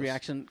a kind of Pocahontas.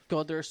 reaction.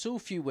 God, there are so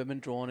few women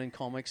drawn in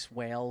comics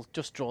well,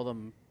 just draw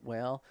them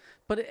well.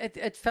 But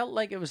it felt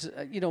like it was,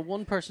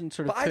 one person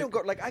sort of. But I don't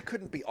go like I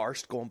couldn't be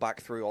arsed going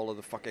back through all of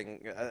the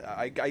fucking.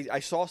 I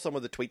saw some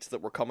of the tweets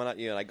that were coming at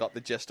you, and I got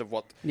the gist of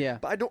what. Yeah.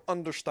 But I don't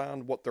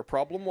understand what their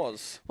problem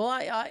was.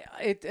 Well,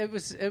 it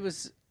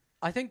was.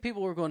 I think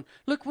people were going,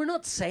 look, we're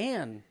not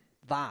saying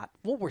that.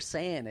 What we're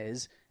saying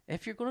is,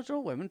 if you're going to draw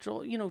women,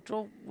 draw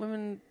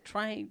women.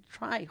 Try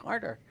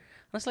harder.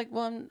 And it's like,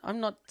 well, I'm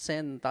not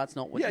saying that's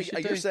not what you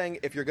should do. You're saying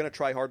if you're going to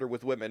try harder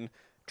with women,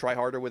 try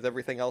harder with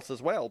everything else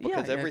as well,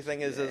 because everything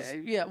is as...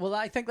 Yeah, well,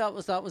 I think that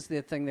was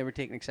the thing they were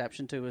taking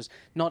exception to, is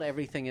not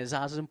everything is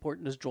as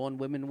important as drawing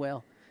women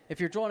well. If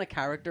you're drawing a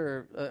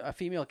character, a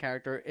female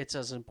character, it's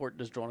as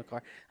important as drawing a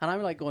car. And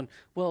I'm like going,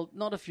 well,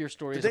 not if your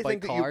story is about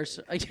cars.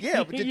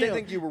 But did they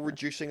think you were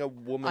reducing a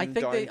woman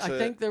down to... I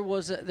think there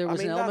was an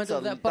element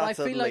of that, but I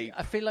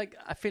feel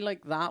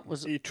like that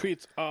was... He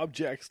treats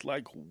objects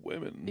like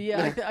women.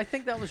 Yeah, I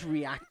think that was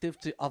reactive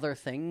to other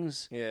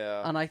things.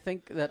 Yeah. And I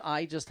think that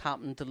I just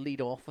happened to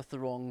lead off with the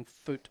wrong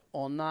foot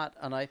on that.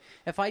 And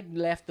if I'd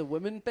left the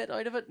women bit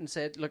out of it and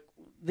said, look,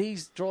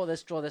 draw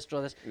this,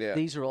 yeah,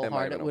 these are all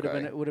hard, it would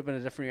have been a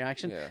different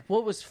reaction. Yeah.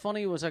 What was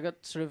funny was I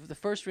got sort of the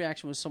first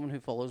reaction was someone who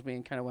follows me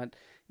and kind of went,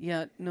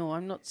 yeah, no,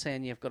 I'm not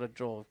saying you've got to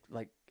draw,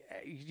 like,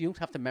 you don't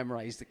have to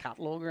memorize the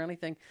catalogue or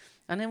anything.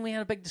 And then we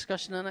had a big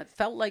discussion, and it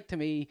felt like to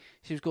me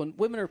she was going,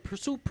 women are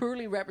so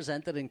poorly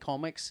represented in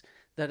comics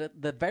that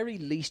at the very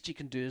least you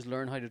can do is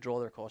learn how to draw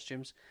their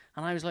costumes.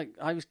 And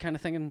I was kind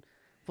of thinking,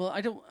 well,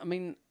 I don't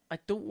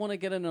want to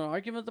get in an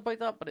argument about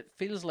that, but it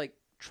feels like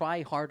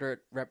try harder at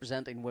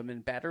representing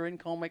women better in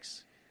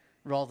comics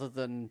rather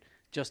than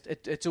just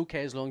it's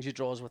okay as long as you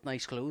draw us with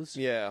nice clothes.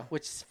 Yeah.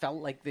 Which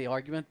felt like the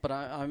argument, but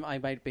I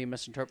might be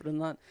misinterpreting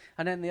that.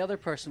 And then the other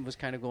person was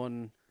kind of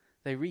going,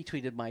 they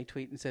retweeted my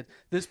tweet and said,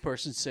 this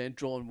person's saying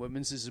drawing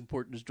women's is as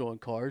important as drawing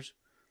cars.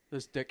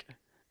 This dick.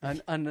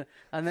 And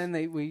then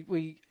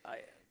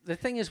the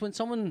thing is when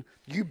someone...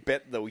 You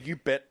bit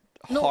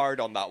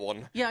hard on that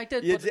one. Yeah, I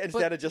did.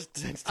 Instead of just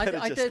did,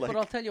 but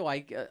I'll tell you,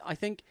 I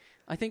think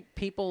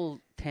people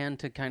tend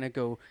to kind of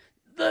go,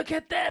 look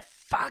at that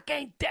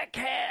fucking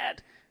dickhead,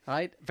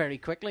 right? Very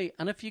quickly.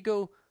 And if you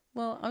go,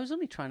 well, I was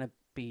only trying to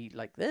be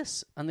like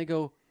this, and they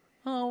go,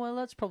 oh, well,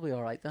 that's probably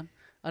all right then.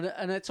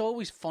 And it's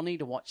always funny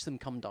to watch them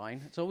come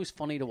down. It's always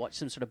funny to watch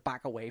them sort of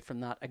back away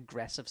from that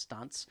aggressive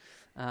stance.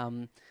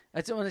 When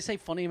I say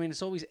funny, I mean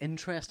it's always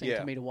interesting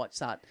to me to watch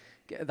that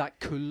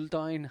cool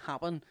down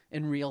happen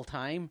in real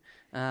time.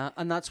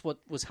 And that's what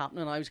was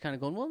happening. I was kind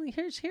of going, well,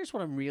 here's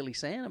what I'm really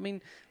saying. I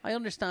mean, I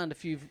understand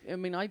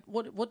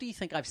what do you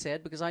think I've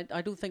said? Because I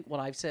don't think what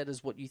I've said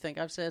is what you think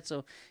I've said.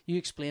 So you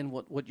explain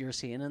what you're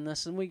seeing in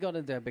this. And we got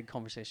into a big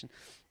conversation.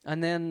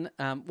 And then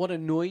what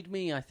annoyed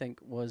me, I think,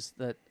 was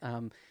that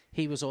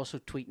he was also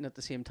tweeting at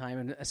the same time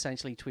and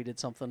essentially tweeted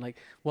something like,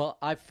 well,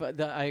 I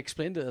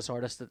explained to this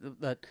artist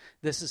that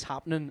this is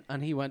happening.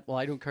 And he went, well,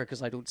 I don't care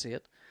because I don't see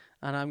it.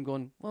 And I'm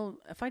going, well,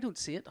 if I don't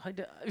see it, how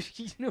do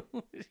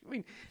I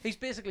mean, he's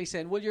basically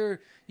saying, well,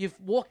 you've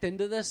walked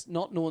into this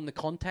not knowing the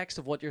context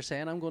of what you're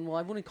saying. I'm going, well,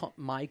 I've only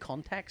my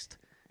context,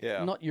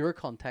 not your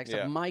context,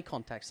 my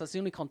context. That's the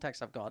only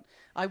context I've got.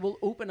 I will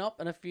open up,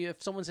 and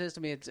if someone says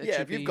to me,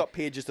 if you've got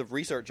pages of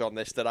research on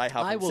this that I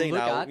haven't seen,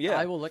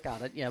 I will look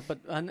at it. Yeah,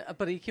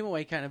 but he came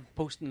away kind of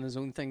posting his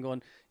own thing,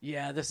 going,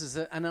 yeah, this is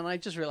it. And then I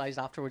just realized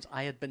afterwards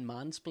I had been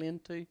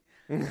mansplained to.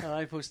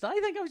 I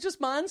think I was just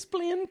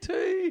mansplained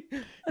too.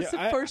 That's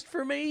the first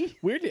for me.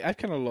 Weirdly, I've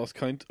kind of lost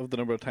count of the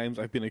number of times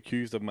I've been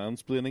accused of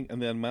mansplaining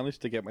and then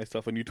managed to get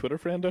myself a new Twitter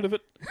friend out of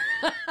it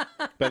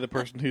by the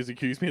person who's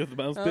accused me of the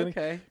mansplaining.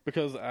 Okay.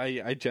 Because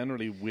I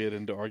generally wade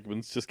into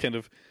arguments just kind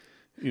of,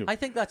 I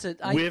think that's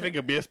waving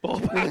a baseball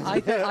bat.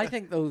 I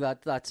think though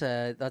that's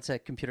a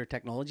computer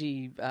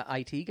technology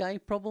IT guy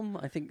problem.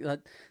 I think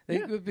that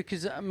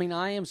because I mean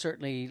I am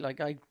certainly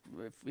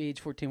age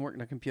 14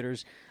 working on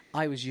computers.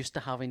 I was used to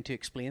having to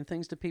explain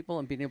things to people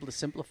and being able to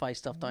simplify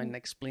stuff down and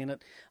explain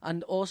it,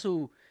 and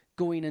also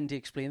going in to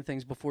explain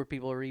things before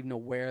people are even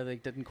aware they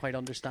didn't quite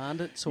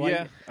understand it. So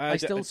I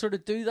still sort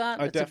of do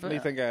that. I definitely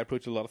think I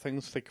approach a lot of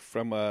things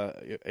from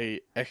a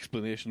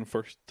explanation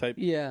first type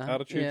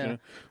attitude,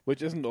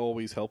 which isn't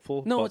always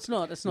helpful. No, it's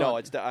not. It's not. No,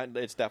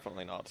 it's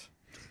definitely not.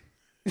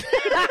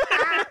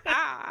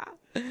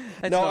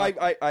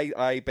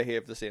 I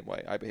behave the same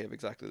way. I behave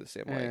exactly the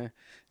same way.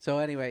 So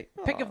anyway,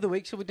 pick of the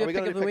week. Shall we do a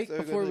pick of the week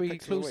before we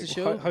close the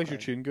show? How's your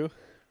tune go?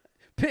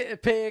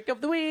 Pick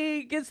of the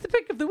week. It's the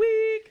pick of the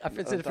week.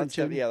 It's a different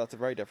tune. That's a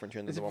very different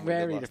tune. It's a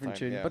very different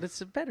tune, but it's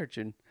a better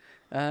tune.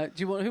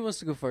 Who wants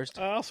to go first?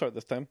 I'll start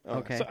this time.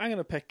 Okay. So I'm going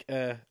to pick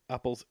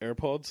Apple's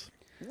AirPods.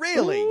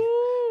 Really?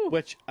 Ooh.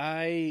 Which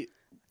I...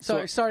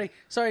 Sorry,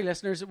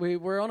 listeners. We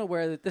were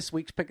unaware that this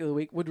week's pick of the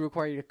week would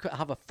require you to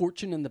have a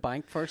fortune in the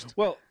bank first.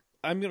 Well,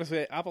 I'm going to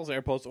say Apple's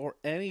AirPods or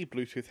any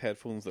Bluetooth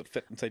headphones that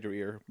fit inside your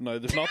ear. Now,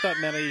 there's not that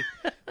many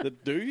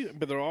that do,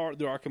 but there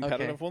are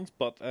competitive ones.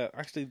 But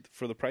actually,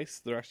 for the price,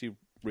 they're actually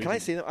Can I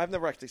see them? I've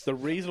never actually seen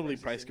them. They're reasonably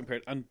priced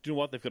compared. And do you know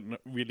what? They've got a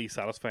really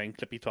satisfying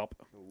clippy top.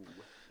 Ooh.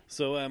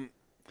 So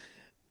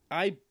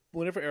I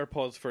whenever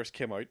AirPods first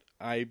came out,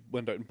 I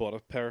went out and bought a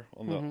pair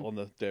on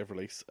the day of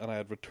release, and I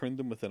had returned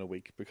them within a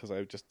week because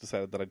I just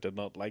decided that I did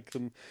not like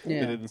them.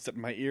 Yeah. They didn't sit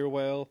in my ear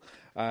well,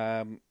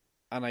 and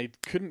I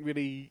couldn't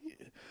really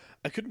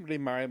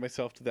marry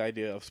myself to the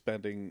idea of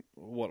spending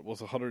what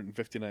was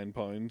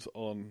 £159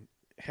 on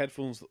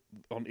headphones,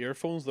 on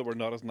earphones that were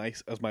not as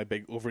nice as my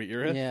big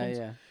over-ear headphones.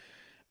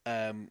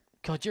 Yeah.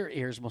 God, your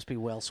ears must be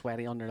well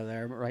sweaty under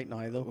there right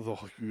now, though.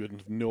 Oh, you would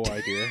have no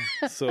idea.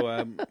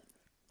 So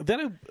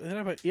then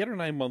about 8 or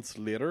 9 months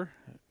later,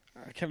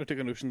 I kind of took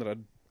a notion that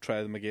I'd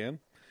try them again,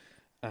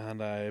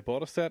 and I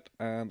bought a set,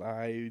 and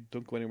I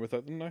don't go anywhere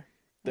without them now.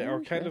 They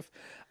are kind of.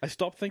 I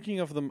stopped thinking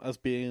of them as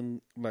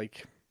being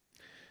like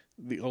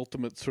the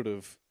ultimate sort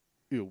of,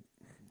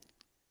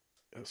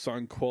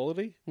 sound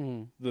quality.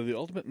 They're the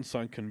ultimate in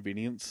sound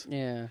convenience.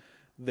 Yeah.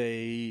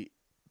 You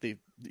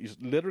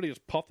literally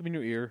just pop them in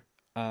your ear,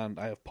 and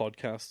I have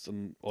podcasts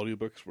and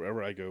audiobooks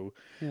wherever I go.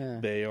 Yeah.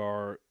 They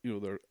are,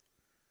 they're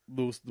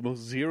the most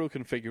zero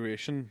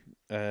configuration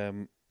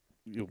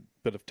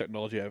bit of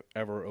technology I've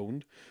ever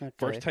owned. Okay.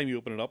 First time you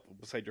open it up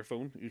beside your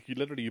phone,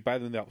 you buy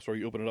them in the App Store,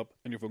 you open it up,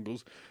 and your phone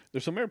goes,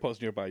 "There's some AirPods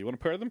nearby. You want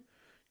to pair them?"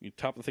 You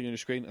tap the thing on your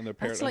screen, and they're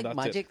paired. That's like and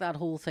magic. That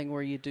whole thing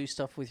where you do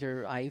stuff with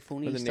your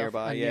iPhone With the stuff.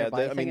 nearby, and yeah.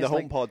 nearby I thing mean, the is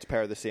like- HomePods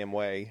pair the same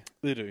way.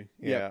 They do,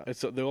 Yeah.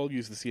 They all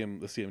use the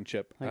same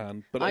chip,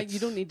 but you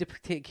don't need to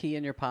take key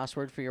in your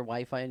password for your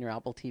Wi-Fi and your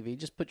Apple TV.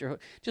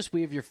 Just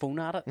wave your phone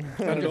at it.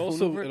 And Your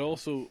phone over it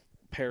also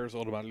pairs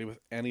automatically with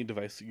any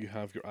device that you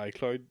have your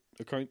iCloud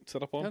account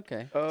set up on.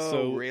 Okay.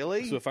 Oh,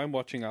 really? So if I'm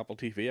watching Apple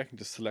TV, I can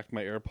just select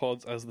my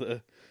AirPods as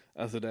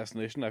the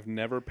destination. I've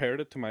never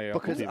paired it to my Apple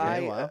Because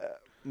TV.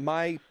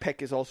 my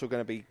pick is also going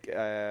to be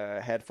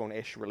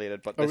headphone-ish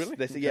related, but Oh, this, really?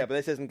 this Okay. yeah, but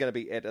this isn't going to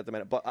be it at the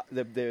minute. But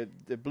the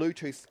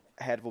Bluetooth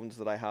headphones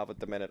that I have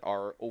at the minute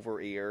are over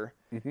ear.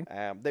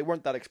 They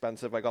weren't that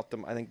expensive. I got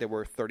them. I think they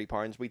were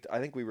 £30. I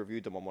think we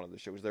reviewed them on one of the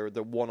shows. They're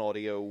the One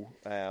Audio.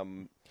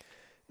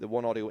 The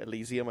One Audio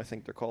Elysium, I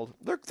think they're called.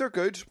 They're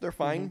good. They're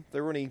fine.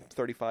 They're only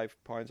 £35,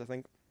 I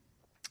think.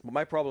 But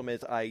my problem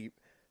is I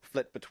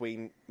flit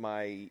between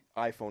my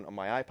iPhone and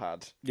my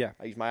iPad. Yeah.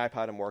 I use my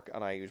iPad in work,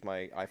 and I use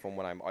my iPhone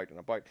when I'm out and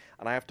about.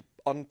 And I have to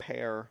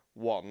unpair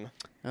one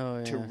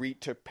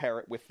to pair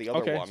it with the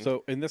other one.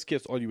 So in this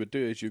case, all you would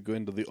do is you go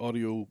into the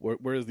audio.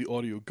 Where is the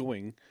audio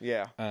going?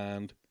 Yeah,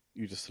 And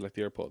you just select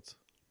the AirPods.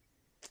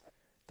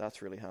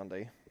 that's really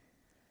handy.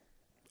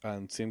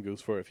 And same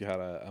goes for if you had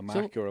a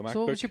Mac or a MacBook. So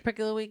what was your pick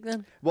of the week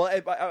then? Well,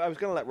 I was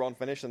going to let Ron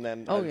finish, and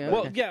then Oh, yeah.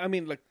 Well, Okay. yeah, I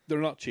mean, like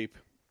they're not cheap.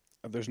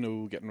 There's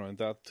no getting around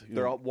that.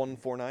 they're at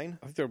 $149.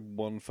 I think they're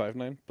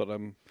 $159, but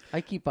I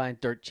keep buying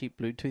dirt cheap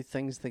Bluetooth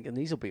things, thinking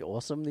these will be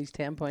awesome. These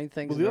 £10 things.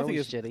 Well, and the they're other thing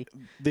always is shitty.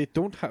 they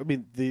don't have. I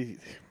mean, the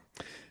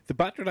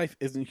battery life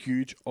isn't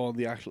huge on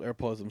the actual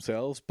AirPods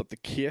themselves, but the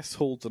case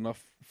holds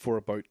enough for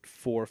about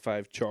 4 or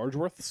 5 charge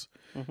worths.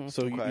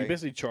 So you Okay.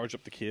 basically charge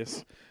up the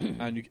case,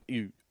 and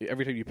you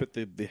every time you put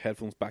the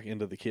headphones back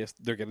into the case,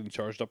 they're getting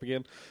charged up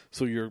again.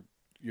 So your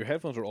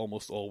headphones are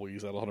almost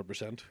always at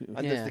 100%.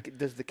 And Yeah.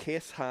 does the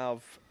case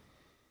have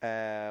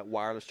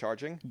wireless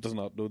charging? Does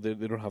not. No, they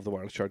don't have the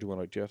wireless charging one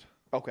out yet.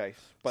 Okay,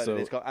 but So-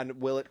 it's got. And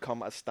will it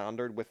come as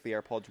standard with the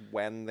AirPods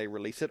when they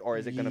release it, or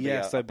is it going to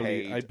Yes, be I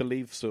believe. I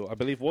believe so. I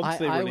believe once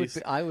they release.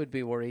 I would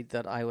be worried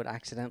that I would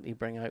accidentally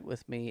bring out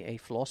with me a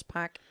floss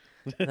pack.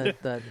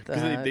 That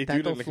Because they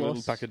do dental look like a little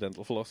floss. pack of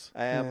dental floss.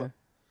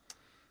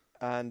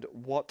 And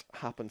what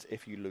happens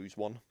if you lose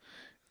one?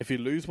 If you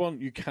lose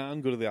one, you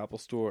can go to the Apple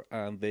Store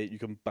and you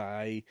can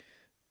buy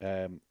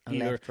either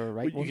left or a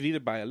right You one? can either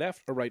buy a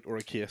left, a right, or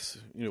a case.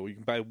 You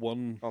can buy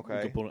one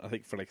Okay. component. I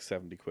think for like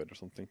 £70 or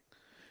something,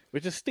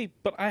 which is steep.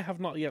 But I have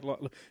not yet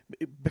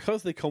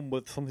because they come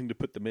with something to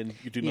put them in.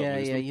 You do not Yeah,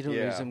 lose them. you don't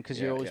Yeah, lose them because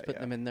yeah, you're always yeah, putting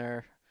yeah. them in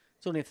there.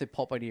 It's only if they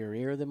pop out of your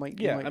ear they might.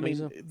 Yeah, you might I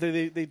lose mean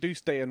them. they do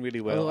stay in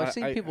really well. Although I've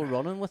seen I- people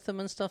running with them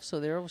and stuff,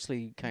 so they're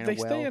obviously kind They of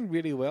well. stay in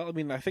really well. I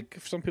mean, I think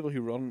some people who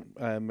run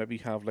maybe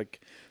have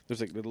there's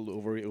little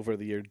over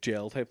the ear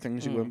gel type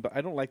things you go in, but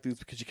I don't like these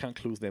because you can't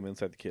close them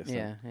inside the case.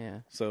 then. Yeah.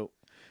 So,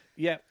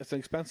 yeah, it's an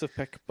expensive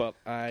pick, but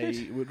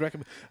I would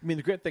recommend. I mean,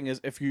 the great thing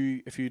is if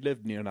you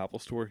live near an Apple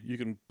store, you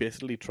can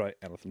basically try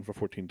anything for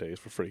 14 days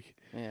for free.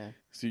 Yeah.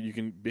 So you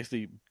can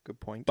basically Good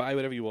point. buy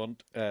whatever you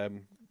want.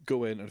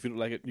 Go in, and if you don't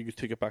like it, you can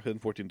take it back within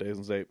 14 days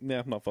and say, "Nah,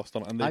 I'm not fussed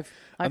on it." And they, I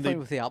and find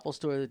with the Apple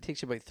Store it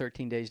takes you about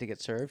 13 days to get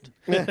served.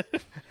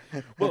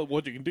 well,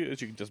 what you can do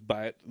is you can just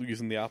buy it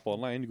using the app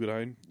online. You go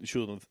down, you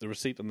show them the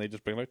receipt, and they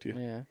just bring it out to you.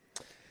 Yeah.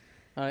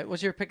 All right.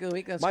 What's your pick of the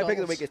week? Then, My pick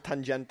of the Scott? week is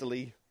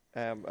tangentially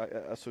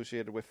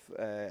associated with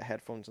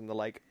headphones and the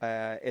like.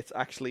 It's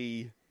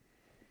actually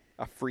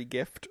a free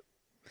gift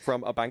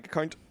from a bank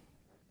account.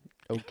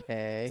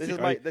 Okay. This is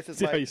my.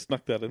 See how you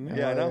snuck that in there?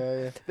 Yeah, I know.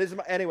 Yeah. This is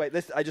my, anyway.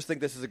 I just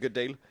think this is a good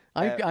deal.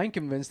 I'm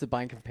convinced the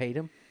bank have paid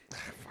him.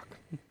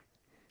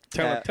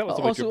 Tell us about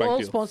Also, your bank all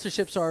deal.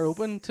 sponsorships are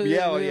open to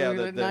Yeah,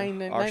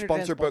 nine our or 10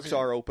 sponsor books sponsors.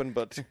 are open,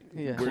 but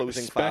Yeah. We're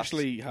closing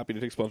especially happy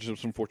to take sponsorships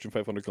from Fortune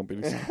 500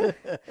 companies.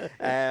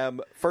 fast.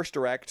 First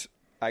Direct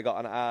I got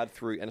an ad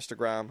through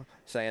Instagram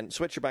saying,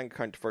 switch your bank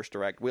account to First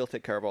Direct. We'll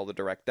take care of all the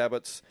direct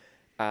debits,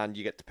 and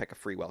you get to pick a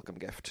free welcome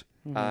gift.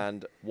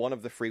 And one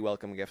of the free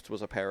welcome gifts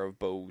was a pair of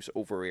Bose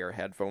over-ear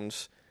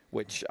headphones,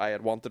 which I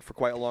had wanted for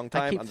quite a long I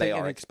time, keep and they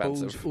thinking are it's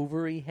expensive. Bose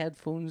Overy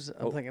headphones.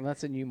 I'm thinking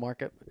that's a new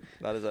market.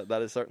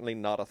 That is certainly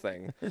not a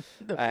thing.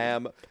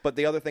 But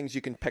the other things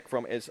you can pick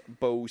from is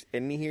Bose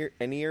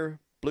in-ear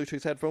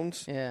Bluetooth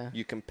headphones. Yeah.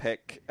 You can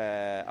pick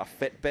a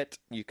Fitbit.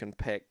 You can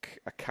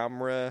pick a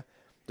camera.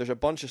 There's a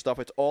bunch of stuff.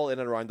 It's all in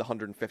and around the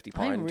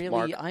 £150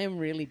 mark. I am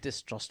really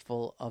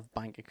distrustful of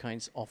bank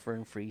accounts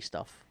offering free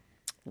stuff.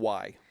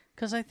 Why?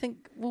 Because I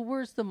think, well,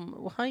 where's the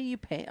how you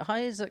pay? How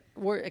is it?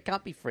 Where it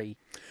can't be free.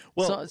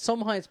 Well- so,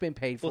 somehow it's been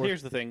paid for. Well,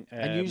 here's the thing.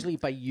 and usually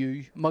by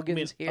you, I Muggins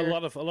mean, here.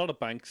 a lot of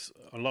banks,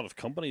 a lot of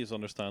companies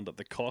understand that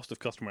the cost of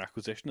customer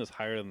acquisition is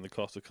higher than the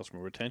cost of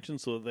customer retention,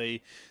 so they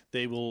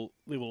will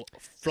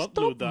front Stop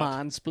load that.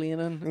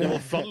 mansplaining. They will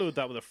front load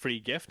that with a free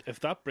gift.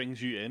 If that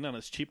brings you in and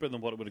it's cheaper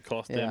than what it would have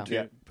cost them to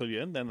Yeah. pull you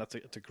in, then it's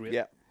a great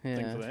Yeah. thing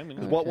Yeah. for them. You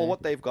know? Okay. Well,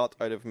 what they've got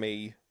out of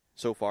me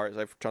so far is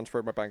I've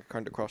transferred my bank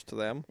account across to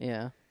them.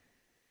 Yeah.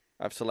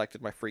 I've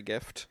selected my free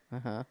gift.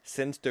 Uh-huh.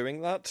 Since doing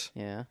that,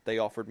 Yeah. they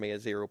offered me a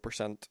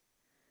 0%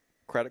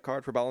 credit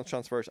card for balance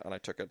transfers, and I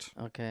took it.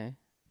 Okay.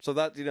 So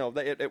that,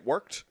 it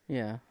worked.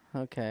 Yeah.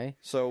 Okay.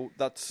 So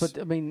that's... But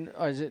I mean,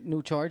 is it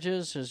no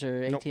charges? Is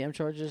there Nope. ATM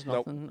charges?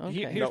 Nope. Nothing.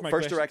 Here- Okay. here's no, my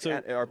First question.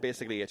 Direct So- are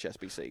basically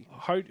HSBC.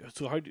 How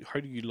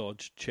do you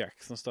lodge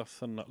checks and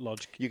stuff and not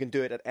lodge? You can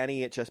do it at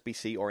any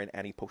HSBC or in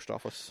any post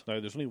office. Now,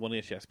 there's only one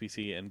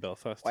HSBC in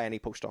Belfast. Or any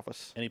post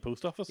office. Any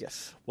post office?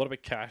 Yes. What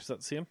about cash? Is that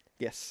the same?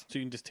 Yes. So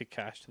you can just take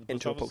cash to the post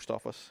Into a office? post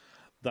office.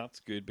 That's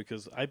good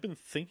because I've been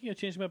thinking of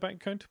changing my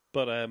bank account,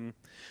 but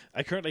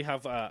I currently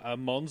have a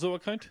Monzo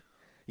account,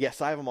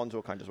 Yes, I have a Monzo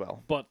account as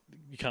well. but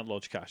you can't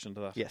lodge cash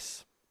into that.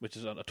 Yes. Which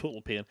is a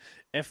total pain.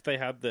 If they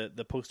had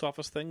the post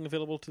office thing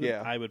available to them,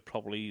 Yeah. I would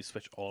probably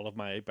switch all of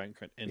my bank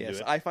account into Yes,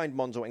 it. I find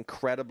Monzo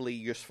incredibly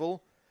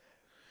useful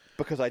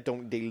because I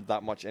don't deal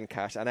that much in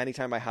cash, and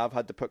anytime I have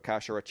had to put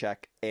cash or a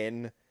check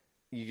in,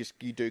 you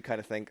do kind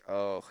of think,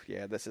 oh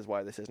yeah, this is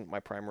why this isn't my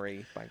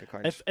primary bank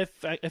account.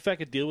 If I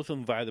could deal with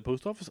them via the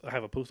post office, I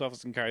have a post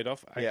office in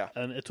Carried-off, Yeah.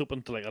 and it's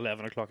open till like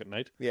 11 o'clock at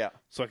night, Yeah,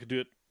 so I could do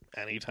it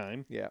any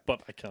time. Yeah.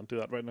 But I can't do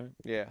that right now.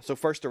 yeah. So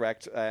First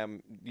Direct,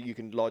 you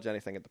can lodge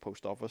anything at the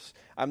post office.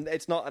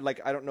 It's not like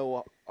I don't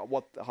know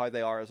how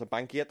they are as a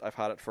bank yet. I've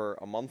had it for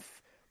a month,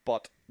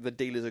 but the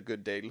deal is a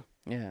good deal.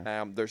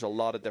 Yeah. There's a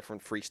lot of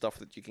different free stuff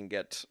that you can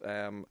get.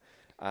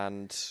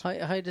 And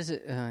How does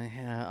it?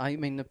 I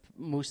mean,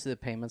 most of the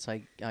payments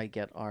I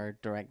get are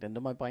direct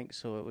into my bank,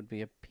 so it would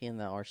be a pain in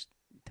the arse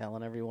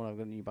telling everyone I've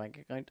got a new bank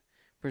account.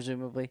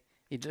 Presumably,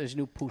 there's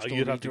no postal.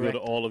 You'd have to go to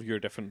redirect. all of your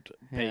different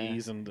Yeah.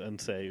 pays and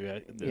say, Yeah,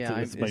 it's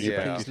my it's- new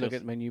yeah. bank please look details.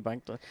 at my new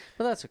bank. But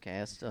that's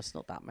okay. That's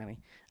not that many.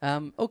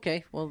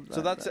 Okay, well.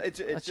 so it's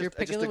that's your just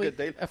pick of a the good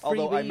week. deal. A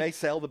Although I freebie. may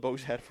sell the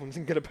Bose headphones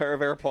and get a pair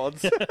of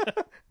AirPods.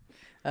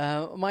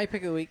 My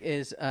pick of the week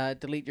is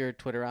delete your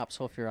Twitter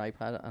apps off your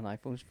iPad and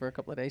iPhones for a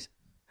couple of days.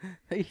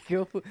 There you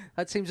go.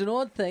 That seems an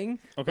odd thing,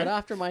 Okay. but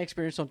after my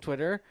experience on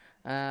Twitter,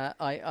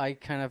 I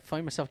kind of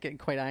found myself getting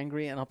quite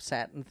angry and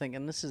upset and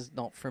thinking this is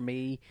not for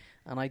me.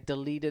 And I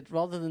deleted,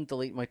 rather than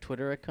delete my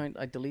Twitter account,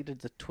 I deleted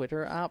the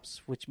Twitter apps,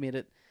 which made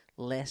it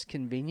less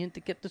convenient to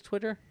get to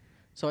Twitter.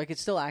 So I could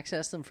still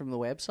access them from the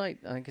website,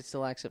 and I could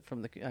still access it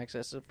from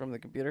the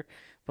computer.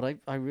 But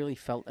I really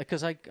felt,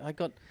 because I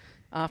got,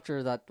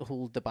 after that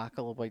whole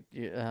debacle about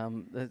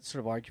the sort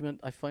of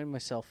argument, I found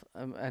myself,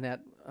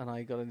 Annette and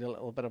I got into a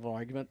little bit of an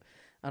argument,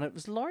 and it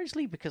was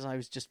largely because I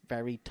was just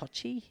very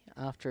touchy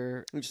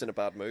after. I'm just in a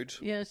bad mood.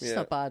 Yeah, it's just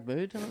a bad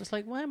mood, and it was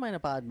like, why am I in a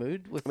bad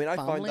mood with I mean, I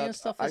family found that and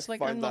stuff? I It's like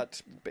found I'm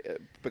not. that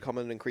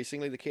becoming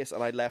increasingly the case,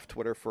 and I left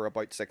Twitter for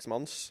about 6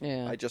 months.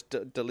 Yeah. I just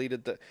didn't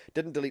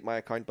delete my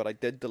account, but I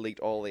did delete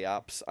all the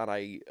apps, and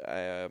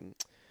I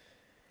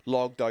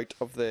logged out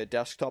of the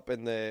desktop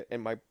in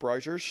my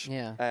browsers.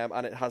 Yeah.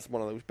 And it has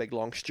one of those big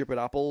long stupid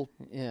Apple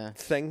Yeah.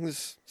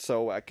 things,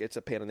 so it's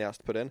a pain in the ass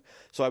to put in.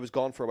 So I was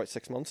gone for about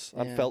 6 months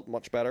and Yeah. felt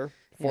much better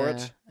for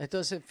it. It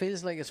does. It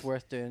feels like it's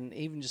worth doing,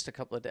 even just a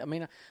couple of days. I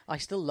mean, I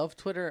still love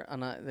Twitter,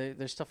 and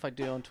there's stuff I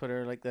do on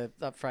Twitter, like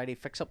that Friday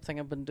fix-up thing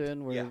I've been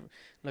doing, where Yeah. you're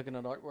looking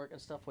at artwork and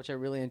stuff, which I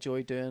really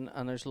enjoy doing.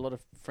 And there's a lot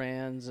of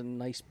friends and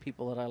nice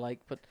people that I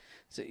like. But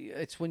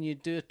it's when you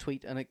do a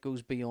tweet and it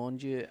goes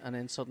beyond you, and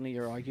then suddenly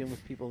you're arguing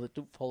with people that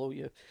don't follow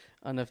you,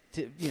 and have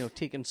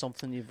taken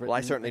something you've written. Well,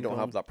 I certainly and don't gone,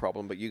 have that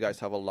problem, but you guys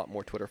have a lot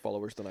more Twitter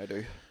followers than I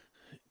do.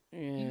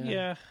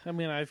 Yeah, I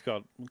mean, I've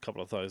got a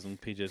couple of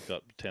thousand. PJ's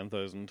got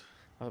 10,000.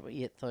 About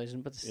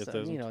 8,000, but still,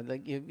 8,000.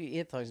 like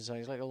 8,000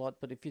 sounds like a lot.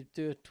 But if you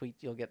do a tweet,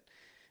 you'll get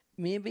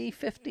maybe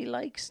 50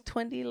 likes,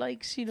 20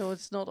 likes.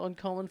 It's not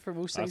uncommon for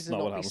most That's things to not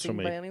not what be happens for seen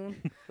me. by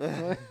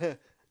anyone.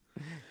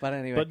 But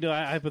anyway, But no,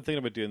 I've been thinking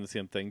about doing the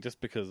same thing just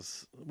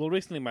because, well,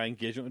 recently my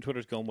engagement with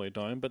Twitter's gone way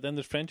down, but then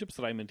there's friendships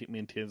that I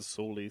maintain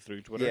solely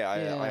through Twitter. Yeah,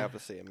 Yeah. I have the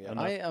same. Yeah.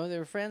 there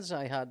were friends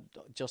I had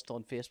just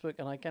on Facebook,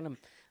 and I kind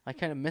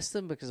of miss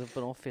them because I've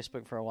been off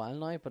Facebook for a while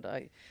now. But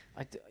I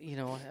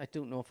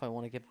don't know if I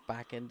want to get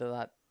back into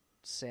that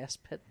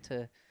cesspit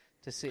to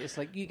see. It's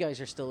like, you guys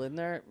are still in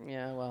there.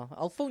 Yeah, well,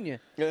 I'll phone you.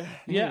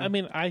 Yeah, I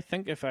mean, I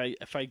think if I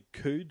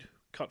could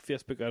cut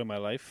Facebook out of my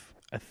life,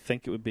 I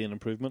think it would be an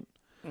improvement.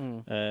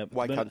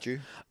 Why can't you?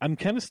 I'm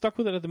kind of stuck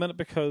with it at the minute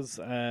because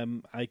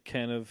I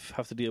kind of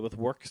have to deal with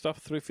work stuff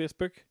through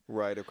Facebook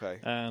Right, okay.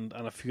 and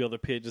a few other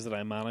pages that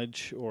I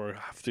manage or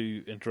have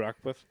to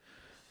interact with.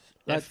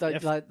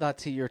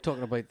 That's you're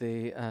talking about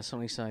the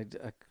Sunnyside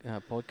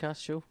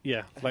podcast show,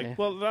 Yeah, like, Okay.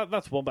 well,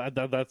 that's one, but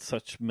that's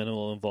such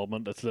minimal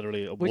involvement. It's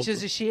literally which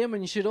is a shame,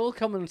 and you should all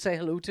come and say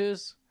hello to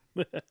us.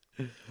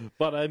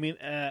 But I mean,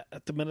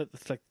 at the minute,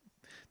 it's like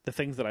the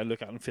things that I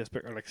look at on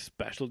Facebook are like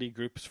specialty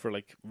groups for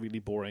like really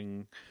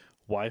boring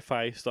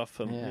Wi-Fi stuff,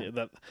 and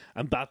Yeah.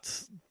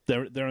 that's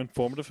they're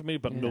informative for me,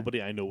 but Yeah.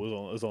 nobody I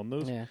know is on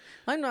those. Yeah,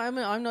 I'm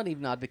not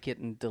even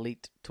advocating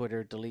delete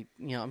Twitter,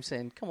 I'm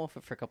saying come off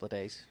it for a couple of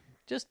days.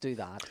 Just do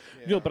that.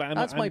 No, but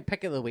That's my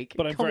pick of the week.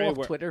 But I'm come very off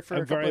aware, Twitter for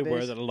I'm a couple very of aware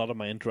days. that a lot of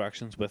my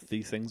interactions with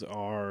these things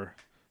are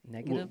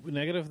Negative.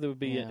 negative. They would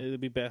be Yeah. it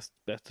would be best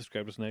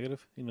described as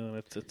negative. You know, and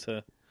it's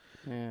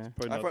Yeah.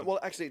 probably I've not- well,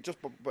 actually, just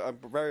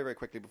very, very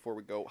quickly before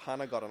we go,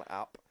 Hannah got an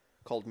app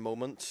called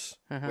Moments,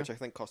 which I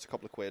think costs a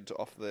couple of quid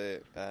off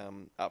the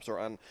App Store.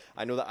 And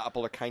I know that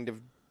Apple are kind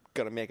of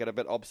going to make it a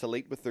bit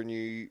obsolete with their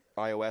new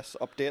iOS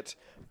update,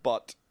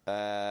 but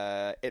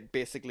it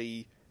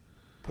basically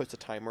puts a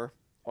timer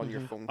on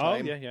your phone Oh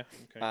time. yeah.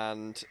 Okay.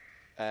 And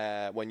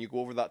when you go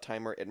over that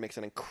timer, it makes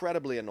an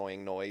incredibly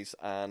annoying noise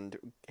and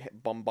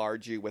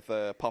bombards you with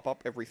a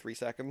pop-up every 3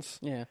 seconds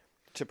Yeah.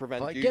 to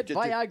prevent you Get to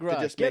Viagra.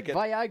 just Get make it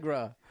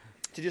Viagra.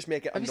 to just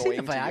make it Have you annoying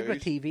seen the Viagra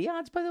to use. TV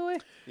ads, by the way?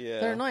 Yeah.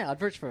 There are now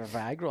adverts for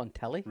Viagra on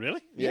telly.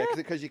 Really? Yeah,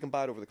 because you can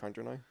buy it over the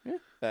counter now.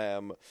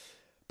 Yeah.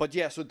 But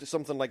yeah, so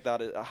something like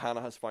that,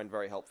 Hannah has found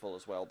very helpful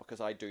as well,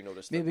 because I do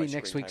notice that Maybe my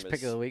next screen week's time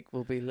pick is... of the week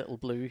will be little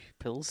blue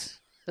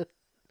pills.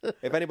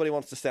 If anybody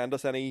wants to send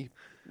us any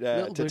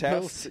Little to blue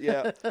test,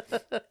 yeah,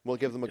 we'll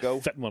give them a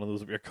go. Fitting one of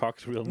those up your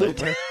cock's real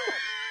nightmare.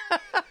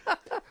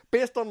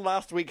 Based on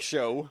last week's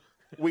show,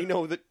 we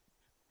know that.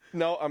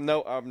 No, I'm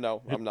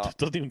not.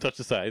 Doesn't even touch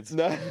the sides.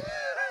 No.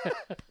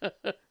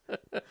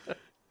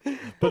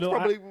 But no,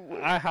 probably-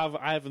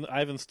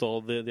 I've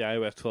installed the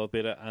iOS 12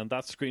 beta, and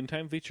that screen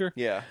time feature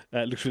Yeah.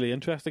 looks really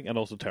interesting and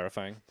also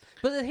terrifying.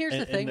 But here's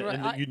the thing, and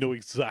right? that you know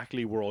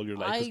exactly where all your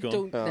life I is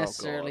going. don't Oh,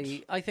 necessarily.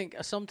 God. I think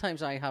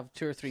sometimes I have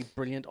 2 or 3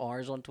 brilliant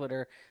hours on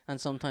Twitter,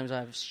 and sometimes I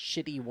have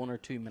shitty 1 or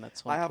 2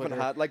 minutes on I haven't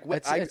Twitter. had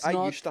I It's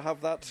not- used to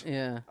have that.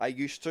 Yeah. I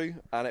used to,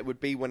 and it would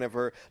be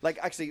whenever, like,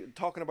 actually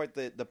talking about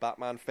the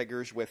Batman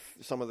figures with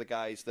some of the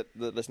guys that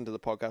listen to the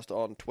podcast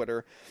on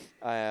Twitter,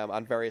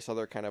 and various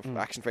other kind of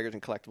action figures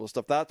and collectible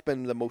stuff. That's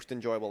been the most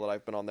enjoyable that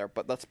I've been on there,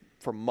 but that's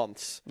for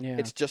months. Yeah.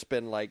 It's just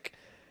been like,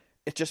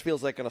 it just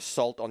feels like an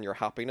assault on your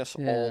happiness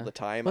all the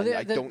time, Well, and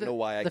I don't know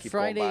why I keep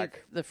Friday, going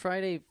back. The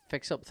Friday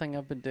fix-up thing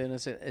I've been doing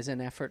is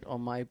an effort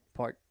on my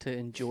part to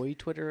enjoy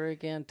Twitter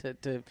again,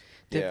 to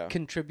Yeah.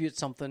 contribute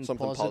something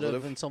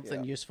positive, and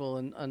something yeah. useful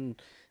and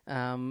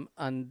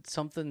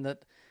something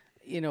that,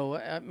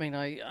 I mean,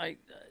 I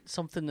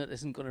something that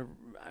isn't going to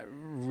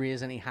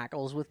raise any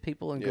hackles with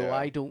people and go, Yeah.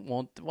 I don't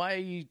want. Why are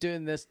you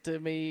doing this to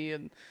me?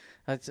 And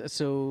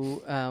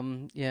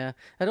yeah.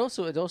 It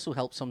also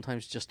helps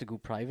sometimes just to go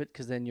private,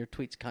 because then your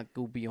tweets can't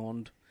go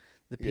beyond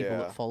the people Yeah.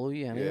 that follow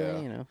you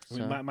anyway. Yeah.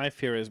 I mean, my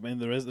fear is,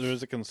 there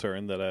is a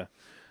concern that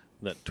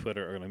that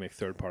Twitter are going to make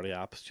third-party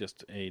apps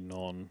just a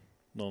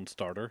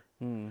non-starter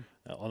on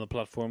the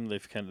platform.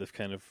 They've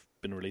kind of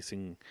been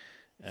releasing.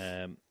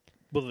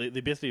 Well,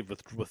 they basically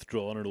have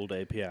withdrawn an old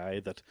API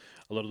that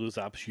a lot of those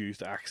apps use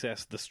to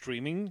access the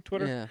streaming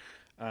Twitter, Yeah.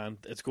 and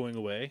it's going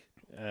away.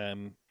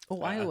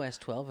 iOS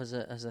 12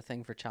 has a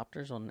thing for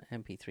chapters on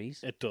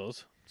MP3s. It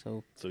does.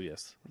 So So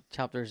yes,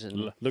 chapters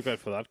and look out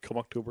for that come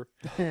October.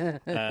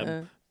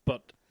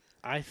 But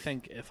I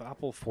think if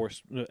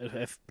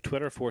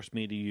Twitter forced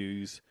me to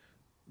use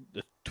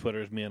the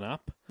Twitter's main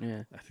app,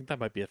 yeah. I think that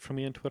might be it for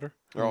me in Twitter.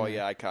 Oh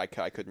yeah, I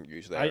couldn't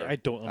use that. I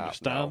don't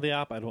understand no. the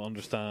app. I don't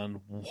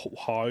understand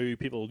how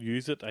people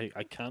use it.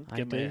 I can't I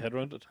get my do. head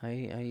around it. I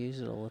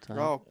use it all the time.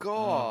 Oh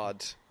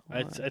God,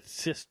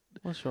 It's just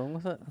What's wrong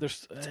with it?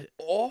 there's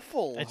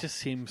awful. it just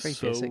seems Very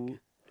so basic.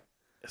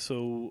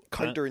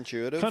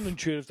 Counterintuitive.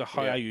 counterintuitive to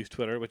how Yeah. I use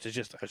Twitter, which is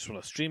I just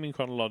want a streaming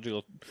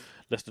chronological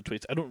list of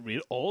tweets. I don't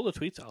read all the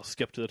tweets. I'll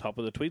skip to the top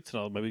of the tweets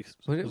and I'll maybe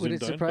Would zoom it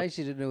down, surprise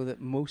you to know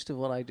that most of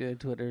what I do on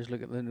Twitter is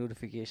look at the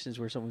notifications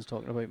where someone's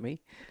talking about me?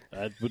 but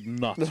it would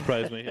not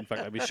surprise me. In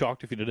fact, I'd be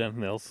shocked if you did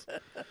anything else.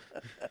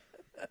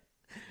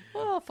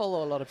 Well, I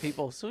follow a lot of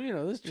people, so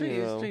there's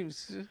Yeah.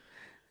 streams.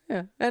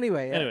 Yeah.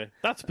 Anyway, Anyway,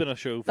 that's been a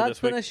show for that's this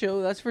been week, a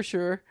show, that's for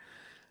sure.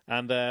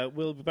 and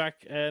we'll be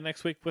back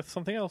next week with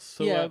something else.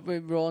 So Yeah,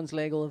 Ron's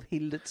leg will have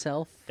healed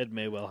itself. it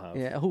may well have.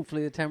 Yeah,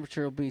 hopefully the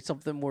temperature will be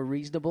something more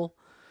reasonable.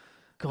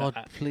 God,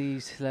 Uh,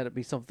 please let it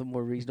be something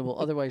more reasonable.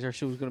 Otherwise, our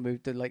show's going to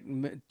move to like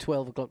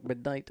 12 o'clock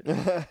midnight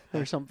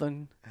or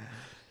something.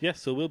 Yes,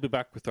 so we'll be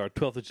back with our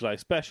 12th of July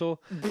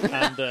special,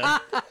 and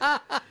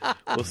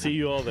we'll see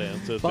you all then.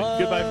 So it's been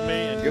goodbye from me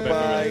and goodbye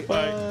from everybody.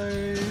 Bye.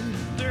 Bye.